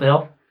guys going up the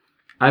hill?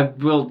 I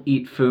will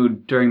eat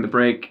food during the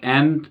break,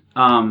 and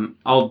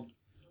I'll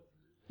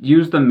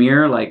use the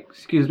mirror, like,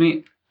 excuse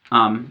me,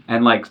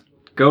 and like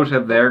go to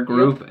their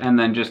group, and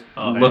then just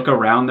Okay. look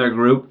around their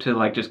group to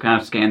like just kind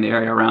of scan the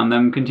area around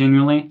them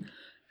continually.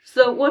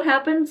 So what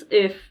happens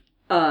if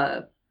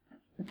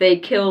they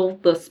kill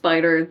the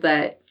spider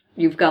that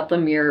you've got the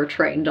mirror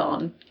trained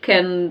on?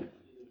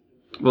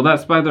 Well, that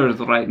spider is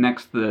right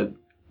next to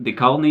the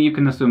colony. You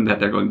can assume that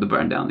they're going to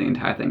burn down the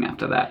entire thing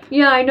after that.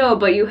 Yeah, I know,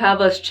 but you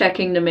have us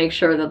checking to make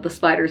sure that the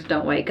spiders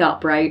don't wake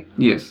up, right?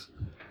 Yes.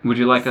 Would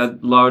you like a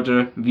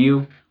larger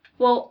view?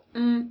 Well,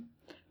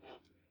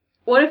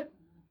 what if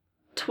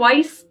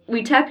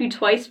we tap you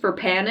twice for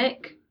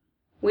panic?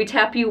 We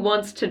tap you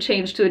once to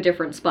change to a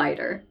different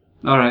spider.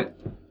 All right.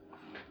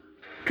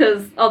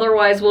 Because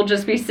otherwise we'll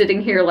just be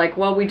sitting here like,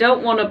 well, we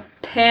don't want to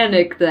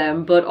panic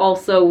them, but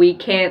also we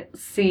can't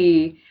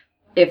see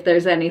if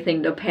there's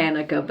anything to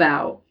panic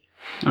about.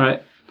 All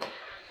right.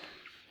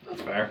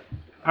 That's fair.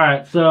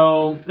 Alright,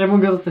 so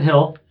everyone goes up the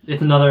hill.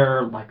 It's another,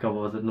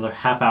 another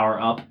half hour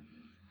up.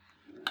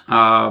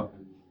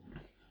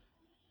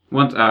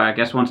 I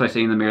guess once I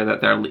see in the mirror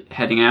that they're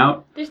heading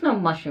out. There's no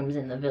mushrooms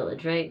in the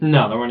village, right?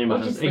 No, there weren't any We'll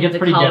mushrooms. just It leave gets the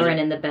pretty cauldron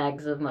desert. and the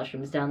bags of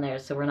mushrooms down there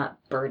so we're not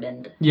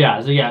burdened.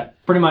 Yeah, so yeah,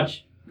 pretty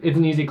much it's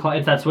an easy climb.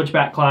 It's that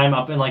switchback climb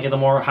up, and like the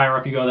more higher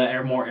up you go,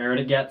 the more arid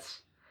it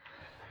gets.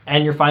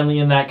 And you're finally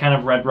in that kind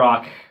of red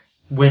rock,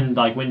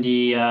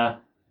 windy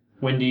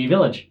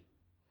village.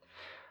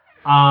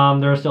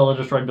 There are still the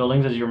destroyed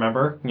buildings, as you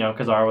remember. You know,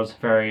 Kazar was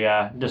very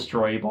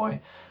destroy boy.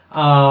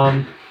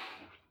 Burn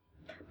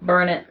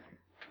it.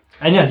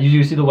 And yeah, you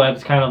do see the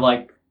webs kind of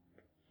like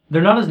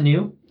they're not as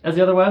new as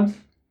the other webs,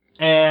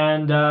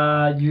 and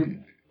the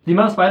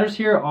amount of spiders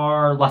here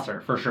are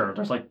lesser for sure.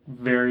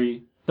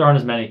 There aren't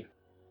as many.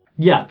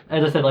 Yeah,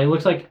 as I said, like it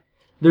looks like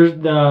there's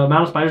the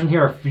amount of spiders in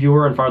here are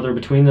fewer and farther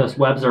between. Those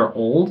webs are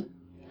old.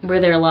 Were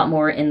there a lot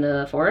more in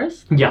the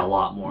forest? Yeah, a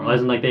lot more.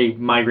 As in, like they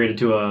migrated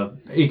to a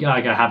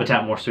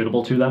habitat more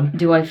suitable to them.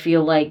 Do I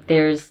feel like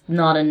there's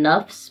not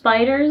enough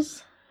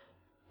spiders?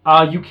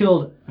 You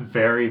killed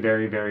very,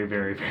 very, very,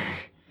 very,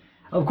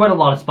 very... quite a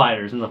lot of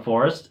spiders in the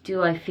forest.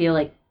 Do I feel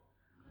like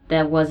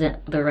that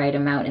wasn't the right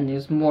amount and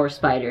there's more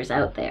spiders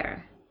out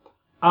there?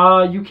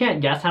 You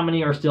can't guess how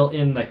many are still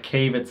in the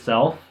cave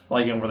itself,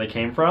 like where they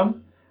came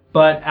from.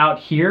 But out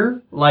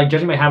here, like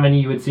judging by how many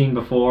you had seen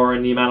before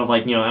and the amount of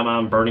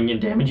amount of burning and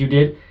damage you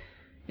did,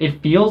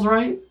 it feels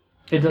right.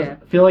 It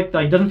doesn't feel like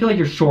doesn't feel like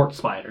you're short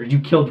spiders. You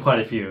killed quite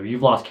a few.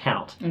 You've lost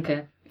count.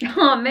 Okay.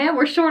 Oh man,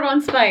 we're short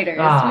on spiders.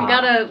 Ah, we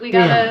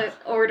gotta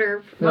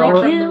order Well,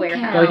 right from the Gotta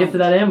warehouse. Gotta get to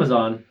that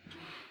Amazon.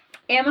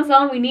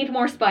 Amazon, we need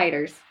more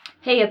spiders.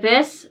 Hey,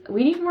 Abyss,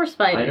 we need more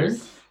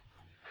spiders.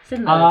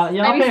 Send those.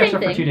 Yeah, I'll I mean, pay same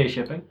extra for thing. 2-day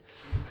shipping.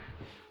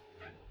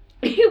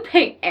 You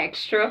pay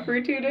extra for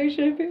 2-day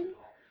shipping?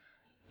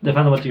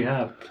 Depends on what you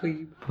have.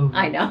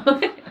 I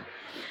know.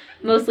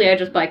 Mostly I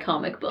just buy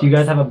comic books. Do you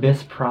guys have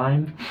Abyss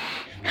Prime?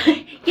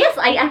 Yes,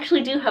 I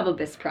actually do have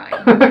Abyss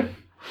Prime.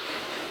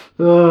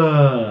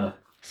 Ugh.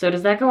 So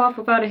does that go off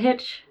without a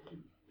hitch?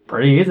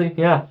 Pretty easy,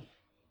 yeah.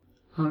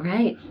 All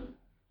right.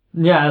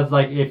 Yeah, it's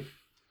like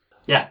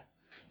yeah.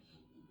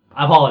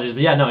 Apologies,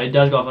 but yeah, no, it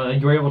does go off.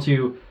 You were able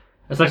to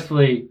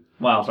successfully.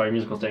 Wow, sorry,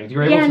 musical stings. You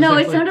were able Yeah, to no,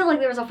 it successfully- sounded like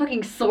there was a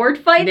fucking sword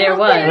fight There out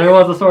was. there. There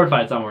was a sword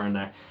fight somewhere in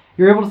there.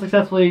 You were able to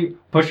successfully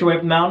push your way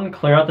up the mountain,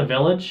 clear out the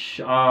village.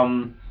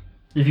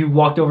 If you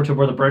walked over to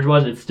where the bridge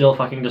was, it's still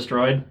fucking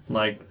destroyed.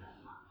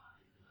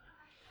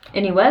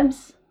 Any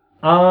webs?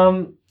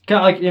 Kind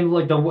of like in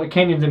the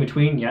canyons in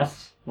between,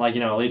 yes,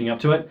 leading up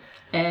to it.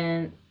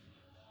 And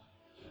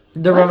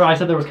Remember, I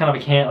said there was kind of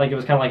it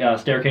was kind of like a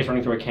staircase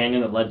running through a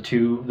canyon that led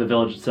to the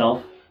village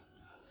itself.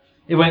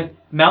 It went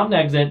mountain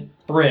exit,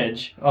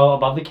 bridge,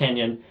 above the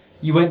canyon.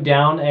 You went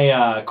down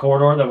a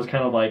corridor that was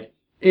kind of like,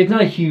 it's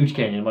not a huge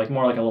canyon,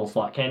 more like a little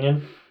slot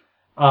canyon.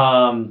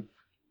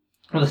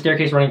 With a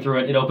staircase running through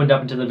it, it opened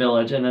up into the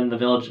village, and then the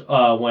village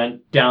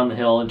went down the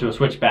hill into a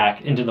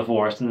switchback into the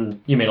forest,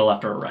 and you made a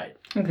left or a right.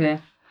 okay.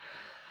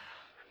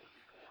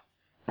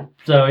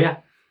 So, yeah.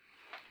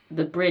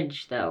 The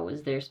bridge, though,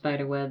 was there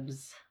spider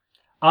webs?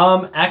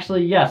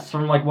 Actually, yes,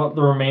 from what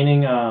the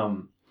remaining,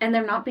 And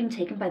they're not being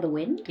taken by the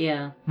wind?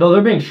 Yeah. though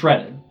they're being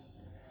shredded.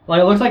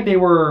 It looks like it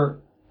was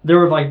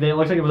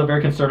a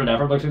very concerted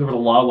effort. It looks like there was a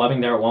lot of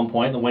webbing there at one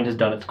point. The wind has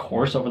done its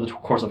course over the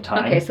course of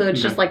time. Okay, so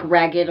it's just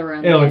ragged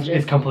around the It's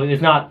edges. complete.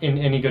 It's not in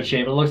any good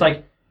shape. It looks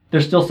like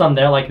there's still some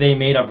there. They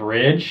made a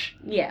bridge,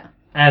 Yeah.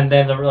 and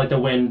then the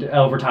wind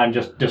over time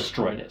just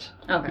destroyed it.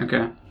 Okay.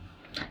 Okay.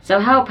 So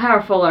how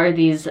powerful are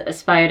these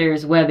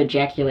spiders' web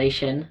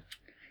ejaculation?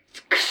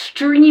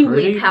 Extremely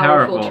Pretty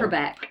powerful, powerful.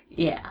 Trebek.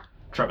 Yeah.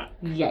 Traumatic.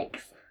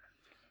 Yikes.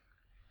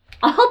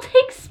 I'll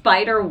take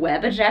spider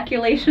web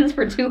ejaculations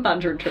for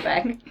 200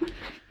 Trebek.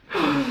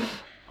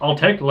 I'll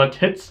take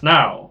let it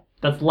snow.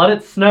 That's let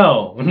it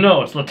snow.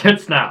 No, it's let it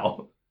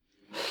snow.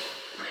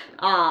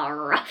 Ah,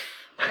 rough.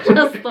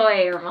 Just the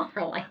way your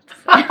mother likes it.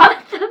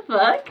 What the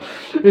fuck?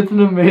 It's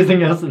an amazing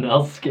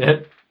SNL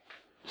skit.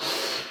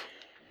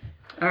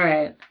 All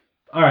right.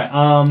 All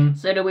right.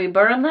 So do we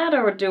burn that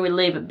or do we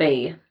leave it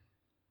be?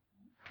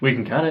 We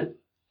can cut it.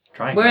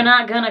 Try. And We're cut it.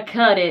 not gonna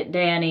cut it,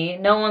 Danny.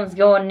 No one's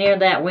going near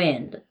that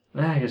wind.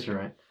 I guess you're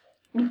right.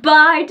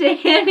 Bye,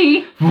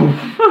 Danny.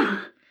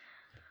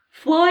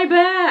 Fly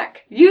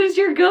back. Use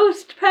your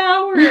ghost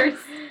powers.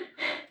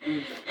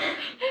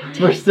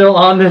 We're still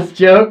on this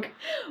joke.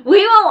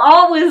 We will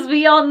always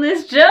be on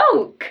this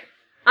joke.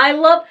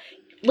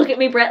 Look at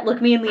me, Brett.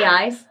 Look me in the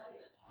eyes.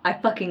 I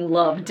fucking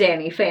love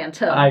Danny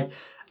Phantom.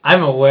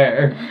 I'm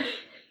aware.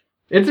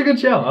 It's a good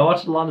show. I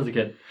watched it a lot as a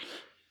kid.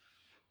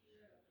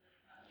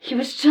 He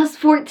was just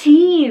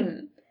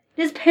 14.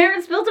 His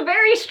parents built a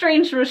very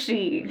strange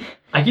machine.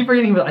 I keep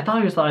forgetting, but I thought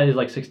he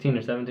was 16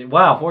 or 17.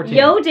 Wow, 14.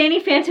 Yo, Danny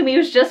Phantom, he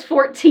was just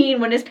 14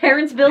 when his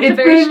parents built a It's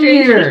very been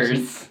strange machine.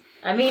 years.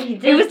 I mean, he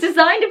did. It was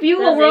designed to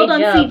view a Does world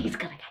age unseen. up. He's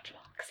gonna catch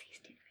on because he's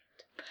Danny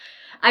Phantom.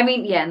 I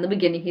mean, yeah, in the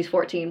beginning he's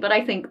 14, but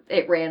I think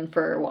it ran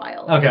for a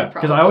while. Okay,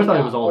 'cause I always thought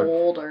he was older.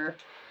 Older.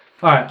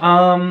 All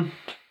right.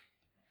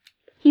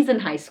 He's in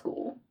high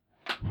school.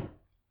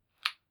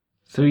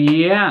 So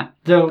yeah.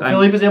 So I'm-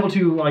 Philippe is able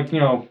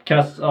to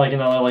cast a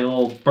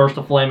little burst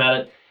of flame at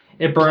it.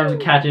 It burns,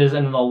 it catches,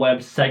 and then the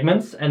web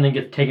segments, and then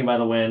gets taken by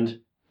the wind,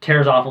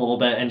 tears off a little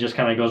bit, and just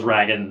kind of goes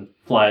ragged and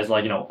flies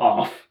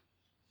off.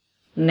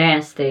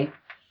 Nasty.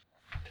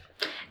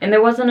 And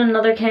there wasn't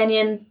another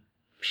canyon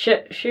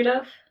shoot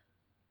off?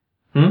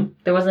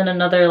 There wasn't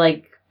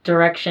another,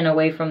 direction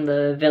away from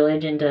the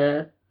village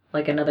into,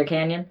 another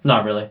canyon?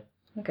 Not really.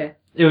 Okay.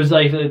 It was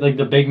like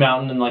the big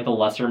mountain and the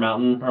lesser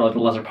mountain, or the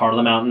lesser part of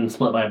the mountain,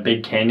 split by a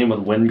big canyon with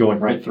wind going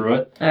right through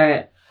it.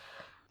 Alright.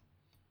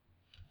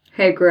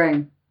 Hey,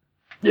 Greg.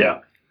 Yeah.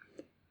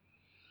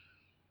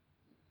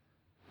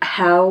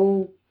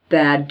 How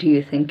bad do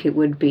you think it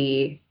would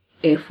be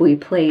if we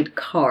played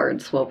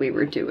cards while we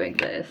were doing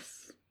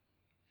this?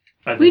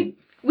 I think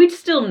We'd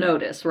still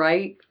notice,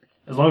 right?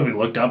 as long as we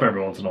looked up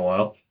every once in a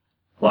while,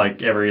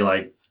 every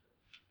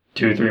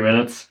 2-3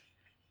 minutes.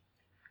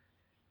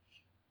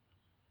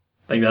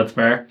 I think that's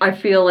fair. I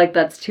feel like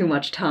that's too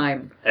much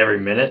time. Every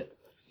minute.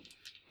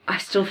 I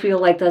still feel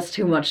like that's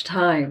too much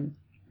time.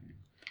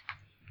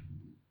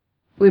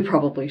 We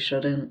probably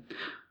shouldn't.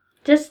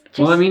 Just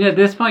Well, I mean, at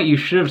this point, you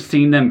should have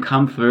seen them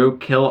come through,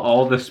 kill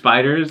all the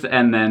spiders,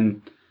 and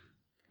then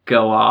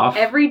go off.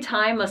 Every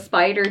time a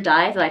spider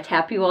dies, I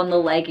tap you on the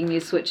leg and you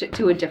switch it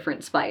to a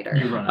different spider.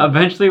 You run.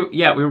 Eventually,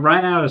 yeah, we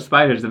ran out of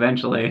spiders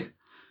eventually.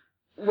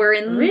 We're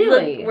in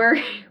Really?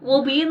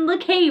 we'll be in the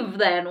cave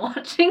then,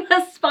 watching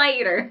a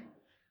spider.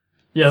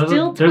 Yeah,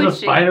 Still there's a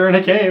twitching. spider in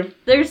a cave.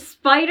 There's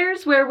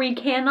spiders where we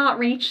cannot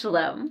reach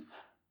them.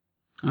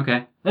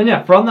 Okay. And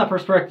yeah, from that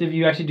perspective,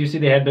 you actually do see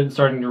they had been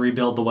starting to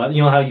rebuild the web.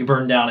 You know how you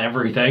burned down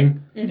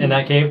everything in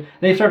that cave?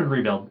 They started to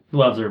rebuild. The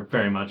webs are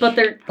very much... But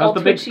they're How's all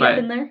the big twitchy up spider?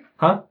 in there.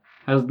 Huh?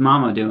 How's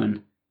Mama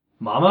doing?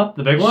 Mama?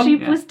 The big one? She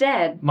Yeah. was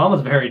dead.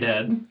 Mama's very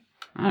dead.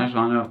 I just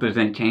want to know if there's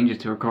any changes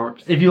to her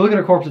corpse. If you look at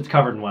her corpse, it's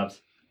covered in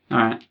webs.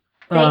 Alright.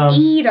 They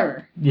eat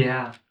her.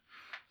 Yeah.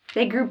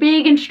 They grew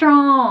big and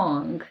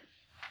strong.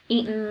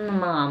 Eating the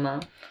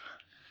mama.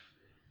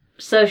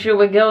 So should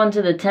we go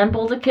into the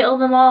temple to kill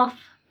them off?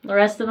 The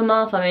rest of them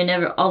off? I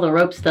mean, all the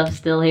rope stuff's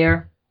still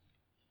here.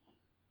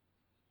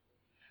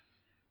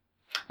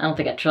 I don't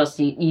think I trust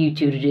you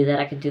two to do that.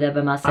 I could do that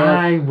by myself.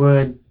 I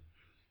would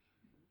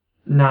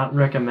not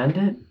recommend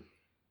it.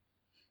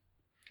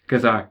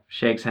 Gazar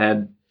shakes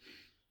head.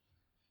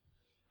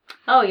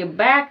 Oh, you're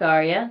back,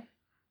 are you?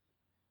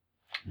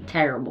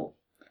 Terrible.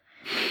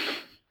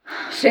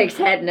 Shakes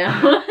head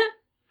now.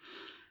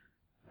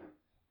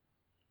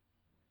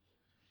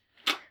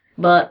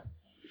 But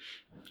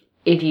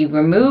if you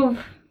remove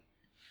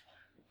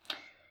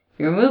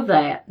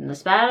that, and the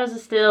spiders are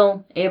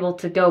still able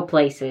to go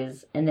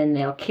places, and then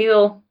they'll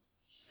kill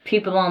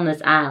people on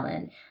this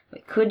island,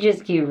 we could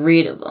just get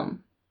rid of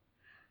them.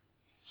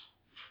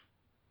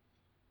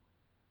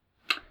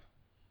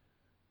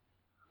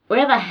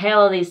 Where the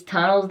hell are these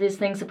tunnels these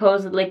things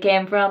supposedly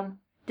came from?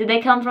 Did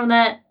they come from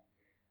that?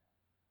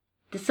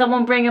 Did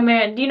someone bring them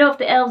here? Do you know if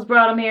the elves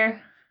brought them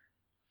here?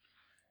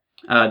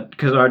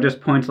 Kazar just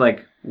points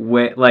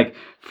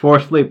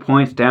forcefully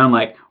points down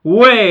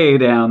way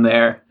down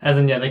there. As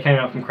in, yeah, they came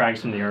out from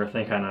crags from the earth.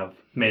 They kind of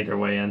made their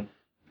way in.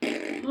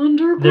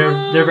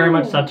 Underground. They're very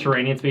much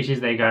subterranean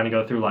species. They kind of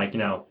go through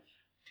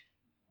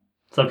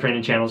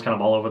subterranean channels kind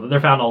of all over.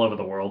 They're found all over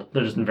the world.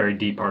 They're just in very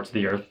deep parts of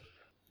the earth.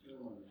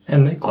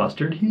 And they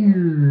clustered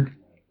here.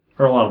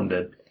 Or a lot of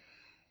them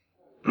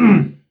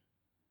did.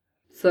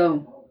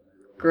 So,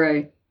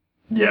 Gray,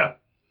 Yeah.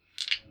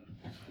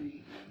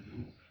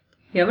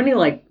 you have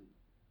any,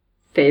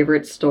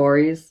 favorite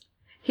stories?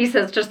 He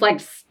says just,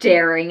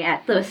 staring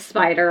at the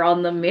spider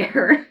on the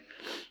mirror.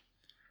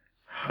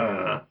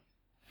 Huh.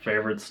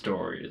 Favorite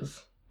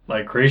stories.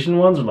 Like creation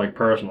ones or like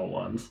personal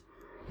ones?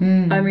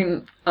 I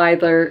mean,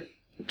 either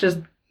just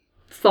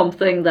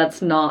something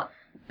that's not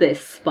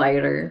this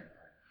spider.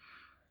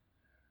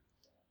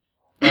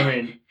 I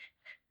mean,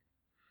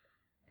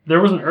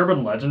 there was an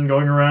urban legend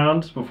going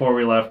around before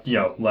we left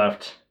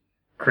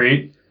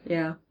Crete.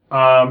 Yeah.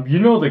 You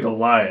know the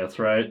Goliaths,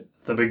 right?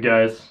 The big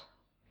guys.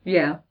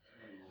 Yeah.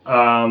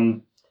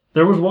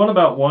 There was one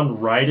about one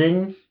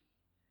riding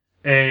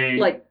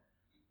a...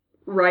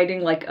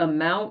 Writing, a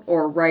mount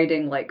or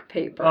writing,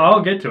 paper?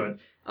 I'll get to it.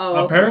 Oh,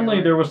 okay.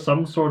 Apparently there was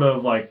some sort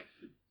of,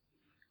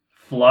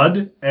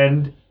 flood,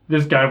 and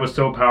this guy was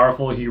so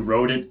powerful he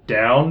rode it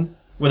down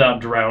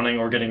without drowning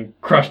or getting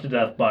crushed to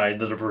death by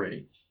the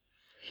debris.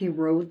 He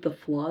rode the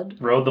flood?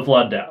 Rode the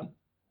flood down.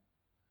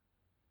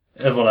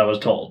 Is what I was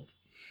told.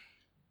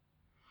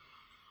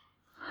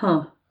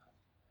 Huh.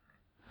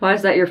 Why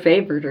is that your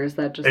favorite, or is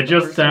that just... It the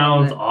just first one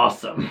sounds that-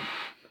 awesome.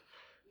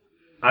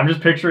 I'm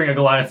just picturing a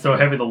Goliath so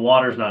heavy the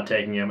water's not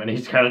taking him, and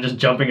he's kind of just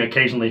jumping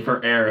occasionally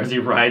for air as he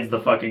rides the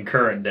fucking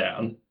current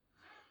down.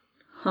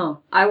 Huh.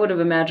 I would have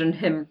imagined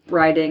him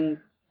riding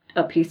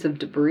a piece of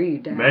debris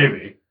down.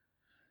 Maybe.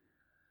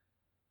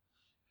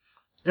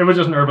 It was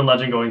just an urban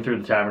legend going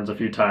through the taverns a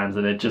few times,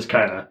 and it just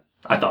kind of...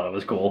 I thought it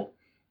was cool.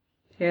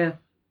 Yeah.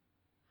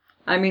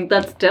 I mean,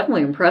 that's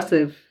definitely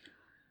impressive.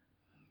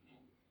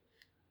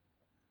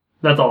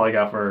 That's all I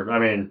got for... I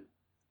mean...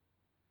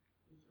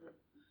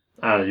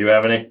 I don't know, you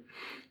have any?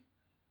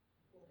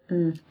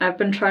 I've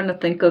been trying to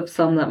think of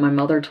some that my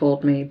mother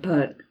told me,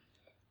 but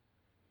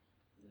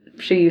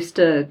she used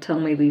to tell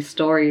me these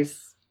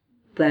stories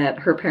that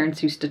her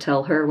parents used to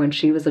tell her when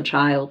she was a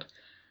child.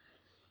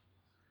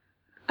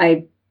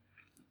 I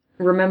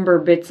remember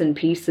bits and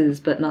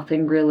pieces, but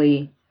nothing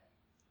really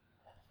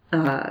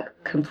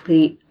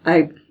complete.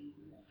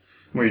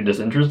 Were you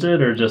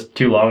disinterested or just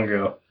too long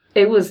ago?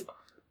 It was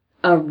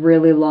a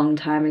really long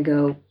time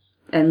ago,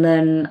 and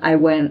then I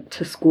went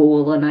to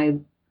school and I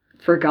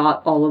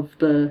forgot all of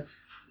the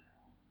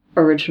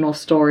original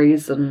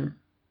stories and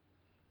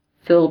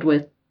filled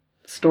with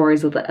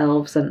stories of the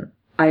elves, and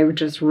I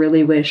just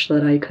really wish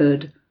that I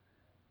could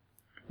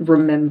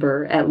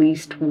remember at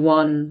least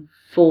one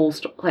full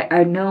story.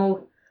 I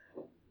know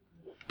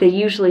they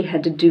usually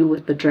had to do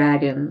with the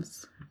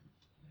dragons,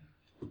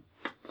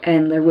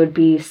 and there would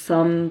be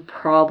some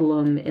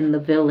problem in the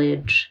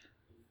village,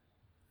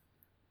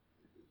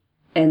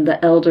 and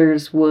the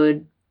elders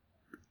would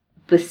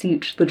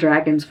beseech the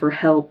dragons for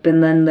help,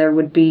 and then there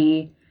would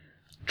be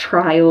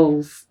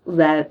trials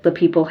that the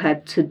people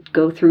had to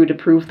go through to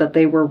prove that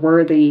they were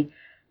worthy,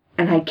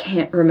 and I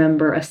can't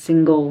remember a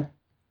single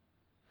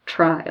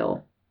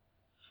trial.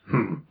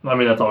 I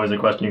mean, that's always a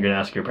question you can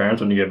ask your parents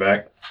when you get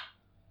back.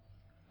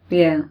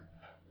 Yeah.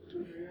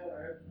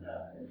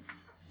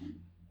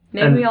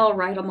 Maybe And- I'll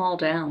write them all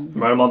down.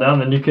 Write them all down,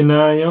 then you can,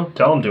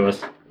 tell them to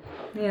us.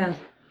 Yeah.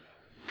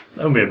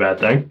 That wouldn't be a bad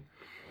thing.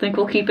 Think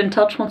we'll keep in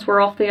touch once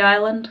we're off the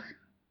island?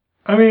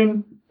 I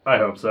mean, I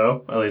hope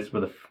so. At least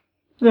with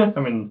yeah, I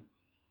mean,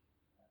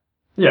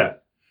 yeah.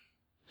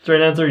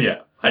 Straight answer, yeah,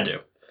 I do.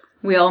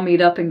 We all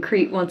meet up in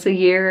Crete once a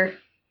year,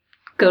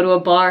 go to a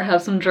bar,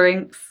 have some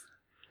drinks.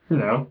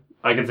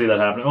 I can see that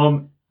happening.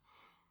 Well,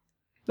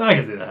 I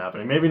can see that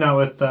happening. Maybe not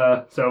with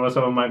Sova.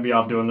 Sova might be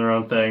off doing their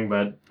own thing,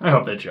 but I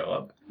hope they'd show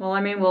up. Well, I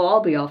mean, we'll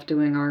all be off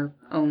doing our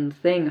own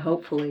thing,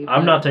 hopefully.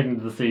 I'm but- not taking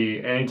to the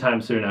sea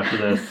anytime soon after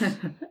this.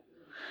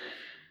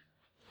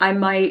 I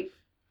might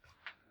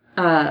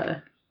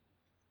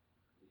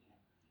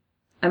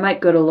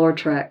go to Lord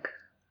Trek.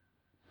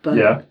 But,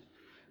 Yeah.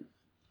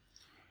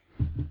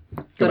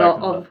 Go But back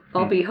to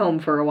I'll be home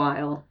for a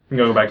while. You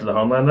gonna go back to the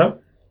homeland, though?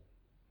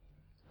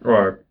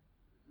 Or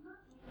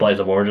place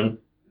of origin?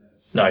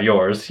 Not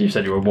yours. You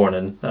said you were born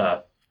in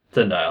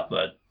Sindile,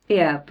 but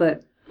Yeah,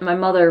 but my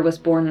mother was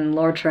born in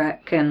Lord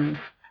Trek, and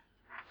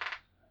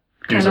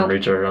do some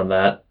research on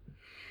that.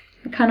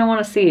 I kind of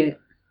want to see it.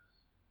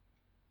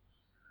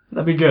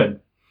 That'd be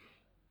good.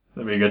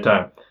 That'd be a good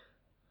time.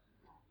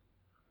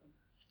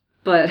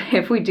 But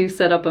if we do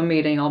set up a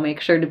meeting, I'll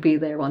make sure to be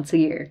there once a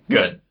year.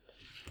 Good.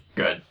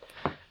 Good.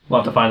 We'll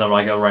have to find the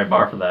right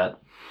bar for that.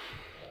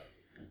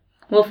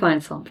 We'll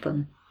find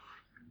something.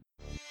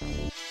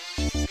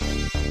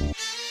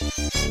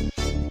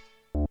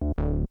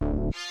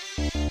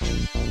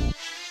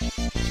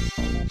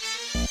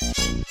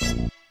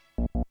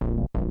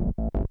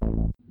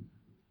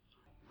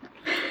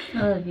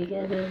 I love you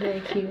guys. They're very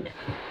cute.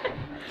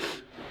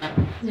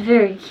 It's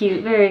very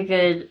cute. Very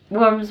good.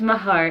 Warms my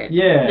heart.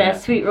 Yeah.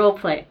 That sweet role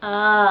play.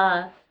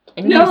 Ah.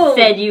 And No. you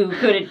said you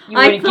couldn't. You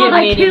I wouldn't thought give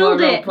I me any more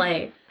killed it. role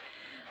play.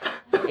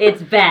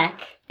 It's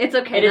back. It's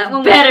okay. It is that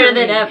one better was for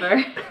than me.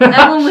 ever.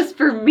 That one was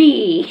for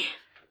me.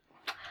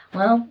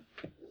 Well,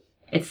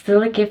 it's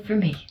still a gift for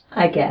me,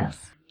 I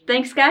guess.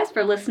 Thanks, guys,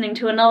 for listening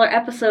to another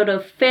episode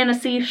of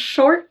Fantasy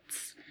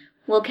Shorts.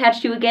 We'll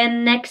catch you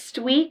again next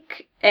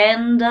week.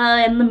 And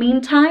in the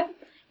meantime,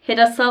 hit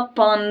us up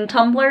on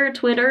Tumblr,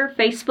 Twitter,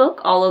 Facebook.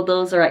 All of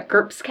those are at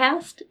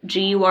GURPScast,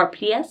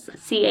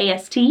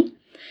 GURPSCAST.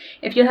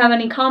 If you have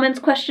any comments,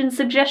 questions,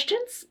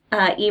 suggestions,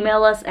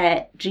 email us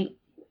at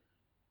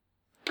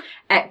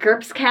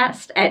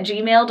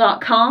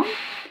GURPScast@gmail.com.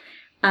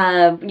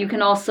 You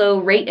can also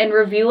rate and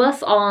review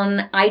us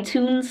on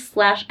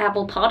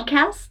iTunes/Apple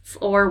Podcasts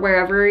or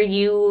wherever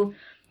you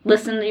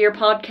listen to your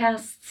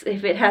podcasts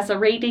if it has a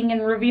rating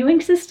and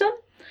reviewing system.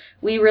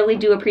 We really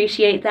do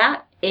appreciate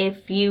that.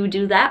 If you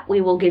do that,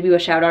 we will give you a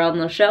shout out on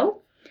the show.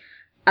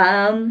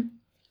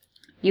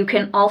 You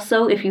can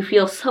also, if you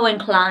feel so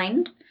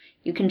inclined,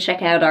 you can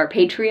check out our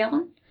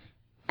Patreon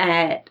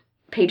at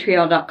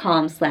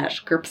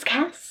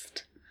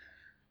patreon.com/GURPScast.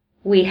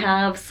 We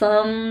have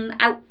some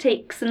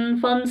outtakes and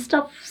fun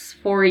stuffs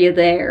for you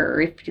there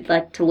if you'd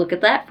like to look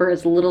at that for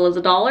as little as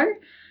 $1.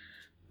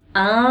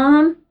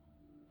 I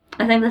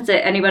think that's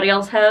it. Anybody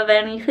else have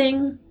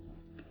anything?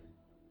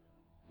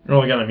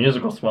 Oh, we got a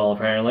musical swell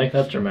apparently.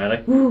 That's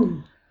dramatic.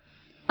 Ooh.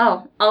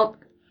 Oh,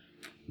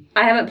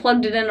 I haven't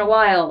plugged it in a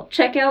while.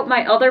 Check out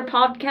my other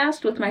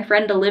podcast with my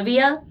friend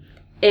Olivia.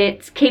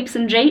 It's Capes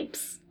and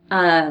Japes.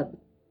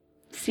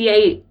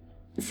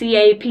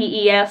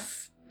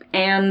 CAPES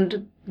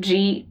and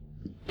JAPES.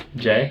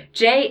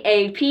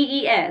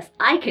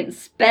 I can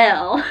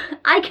spell.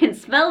 I can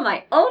spell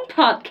my own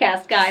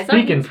podcast, guys.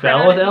 Speak and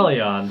spell with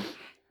Elion.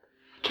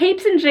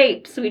 Capes and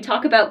Japes. We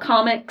talk about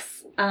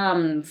comics.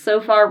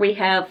 So far we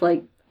have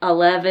like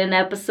 11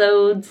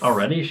 episodes.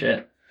 Already?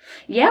 Shit.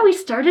 Yeah, we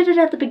started it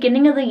at the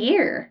beginning of the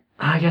year.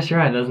 I guess you're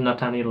right. There's enough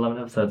time to get 11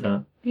 episodes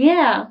out.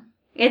 Yeah,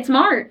 it's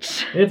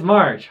March. It's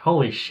March.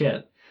 Holy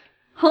shit.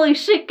 Holy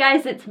shit,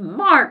 guys, it's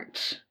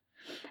March.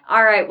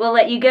 Alright, we'll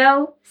let you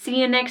go.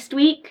 See you next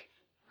week.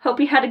 Hope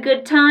you had a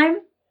good time.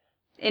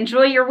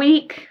 Enjoy your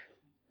week.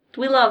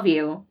 We love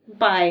you.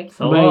 Bye.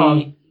 So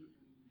long.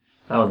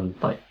 That was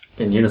like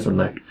in unison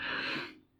there.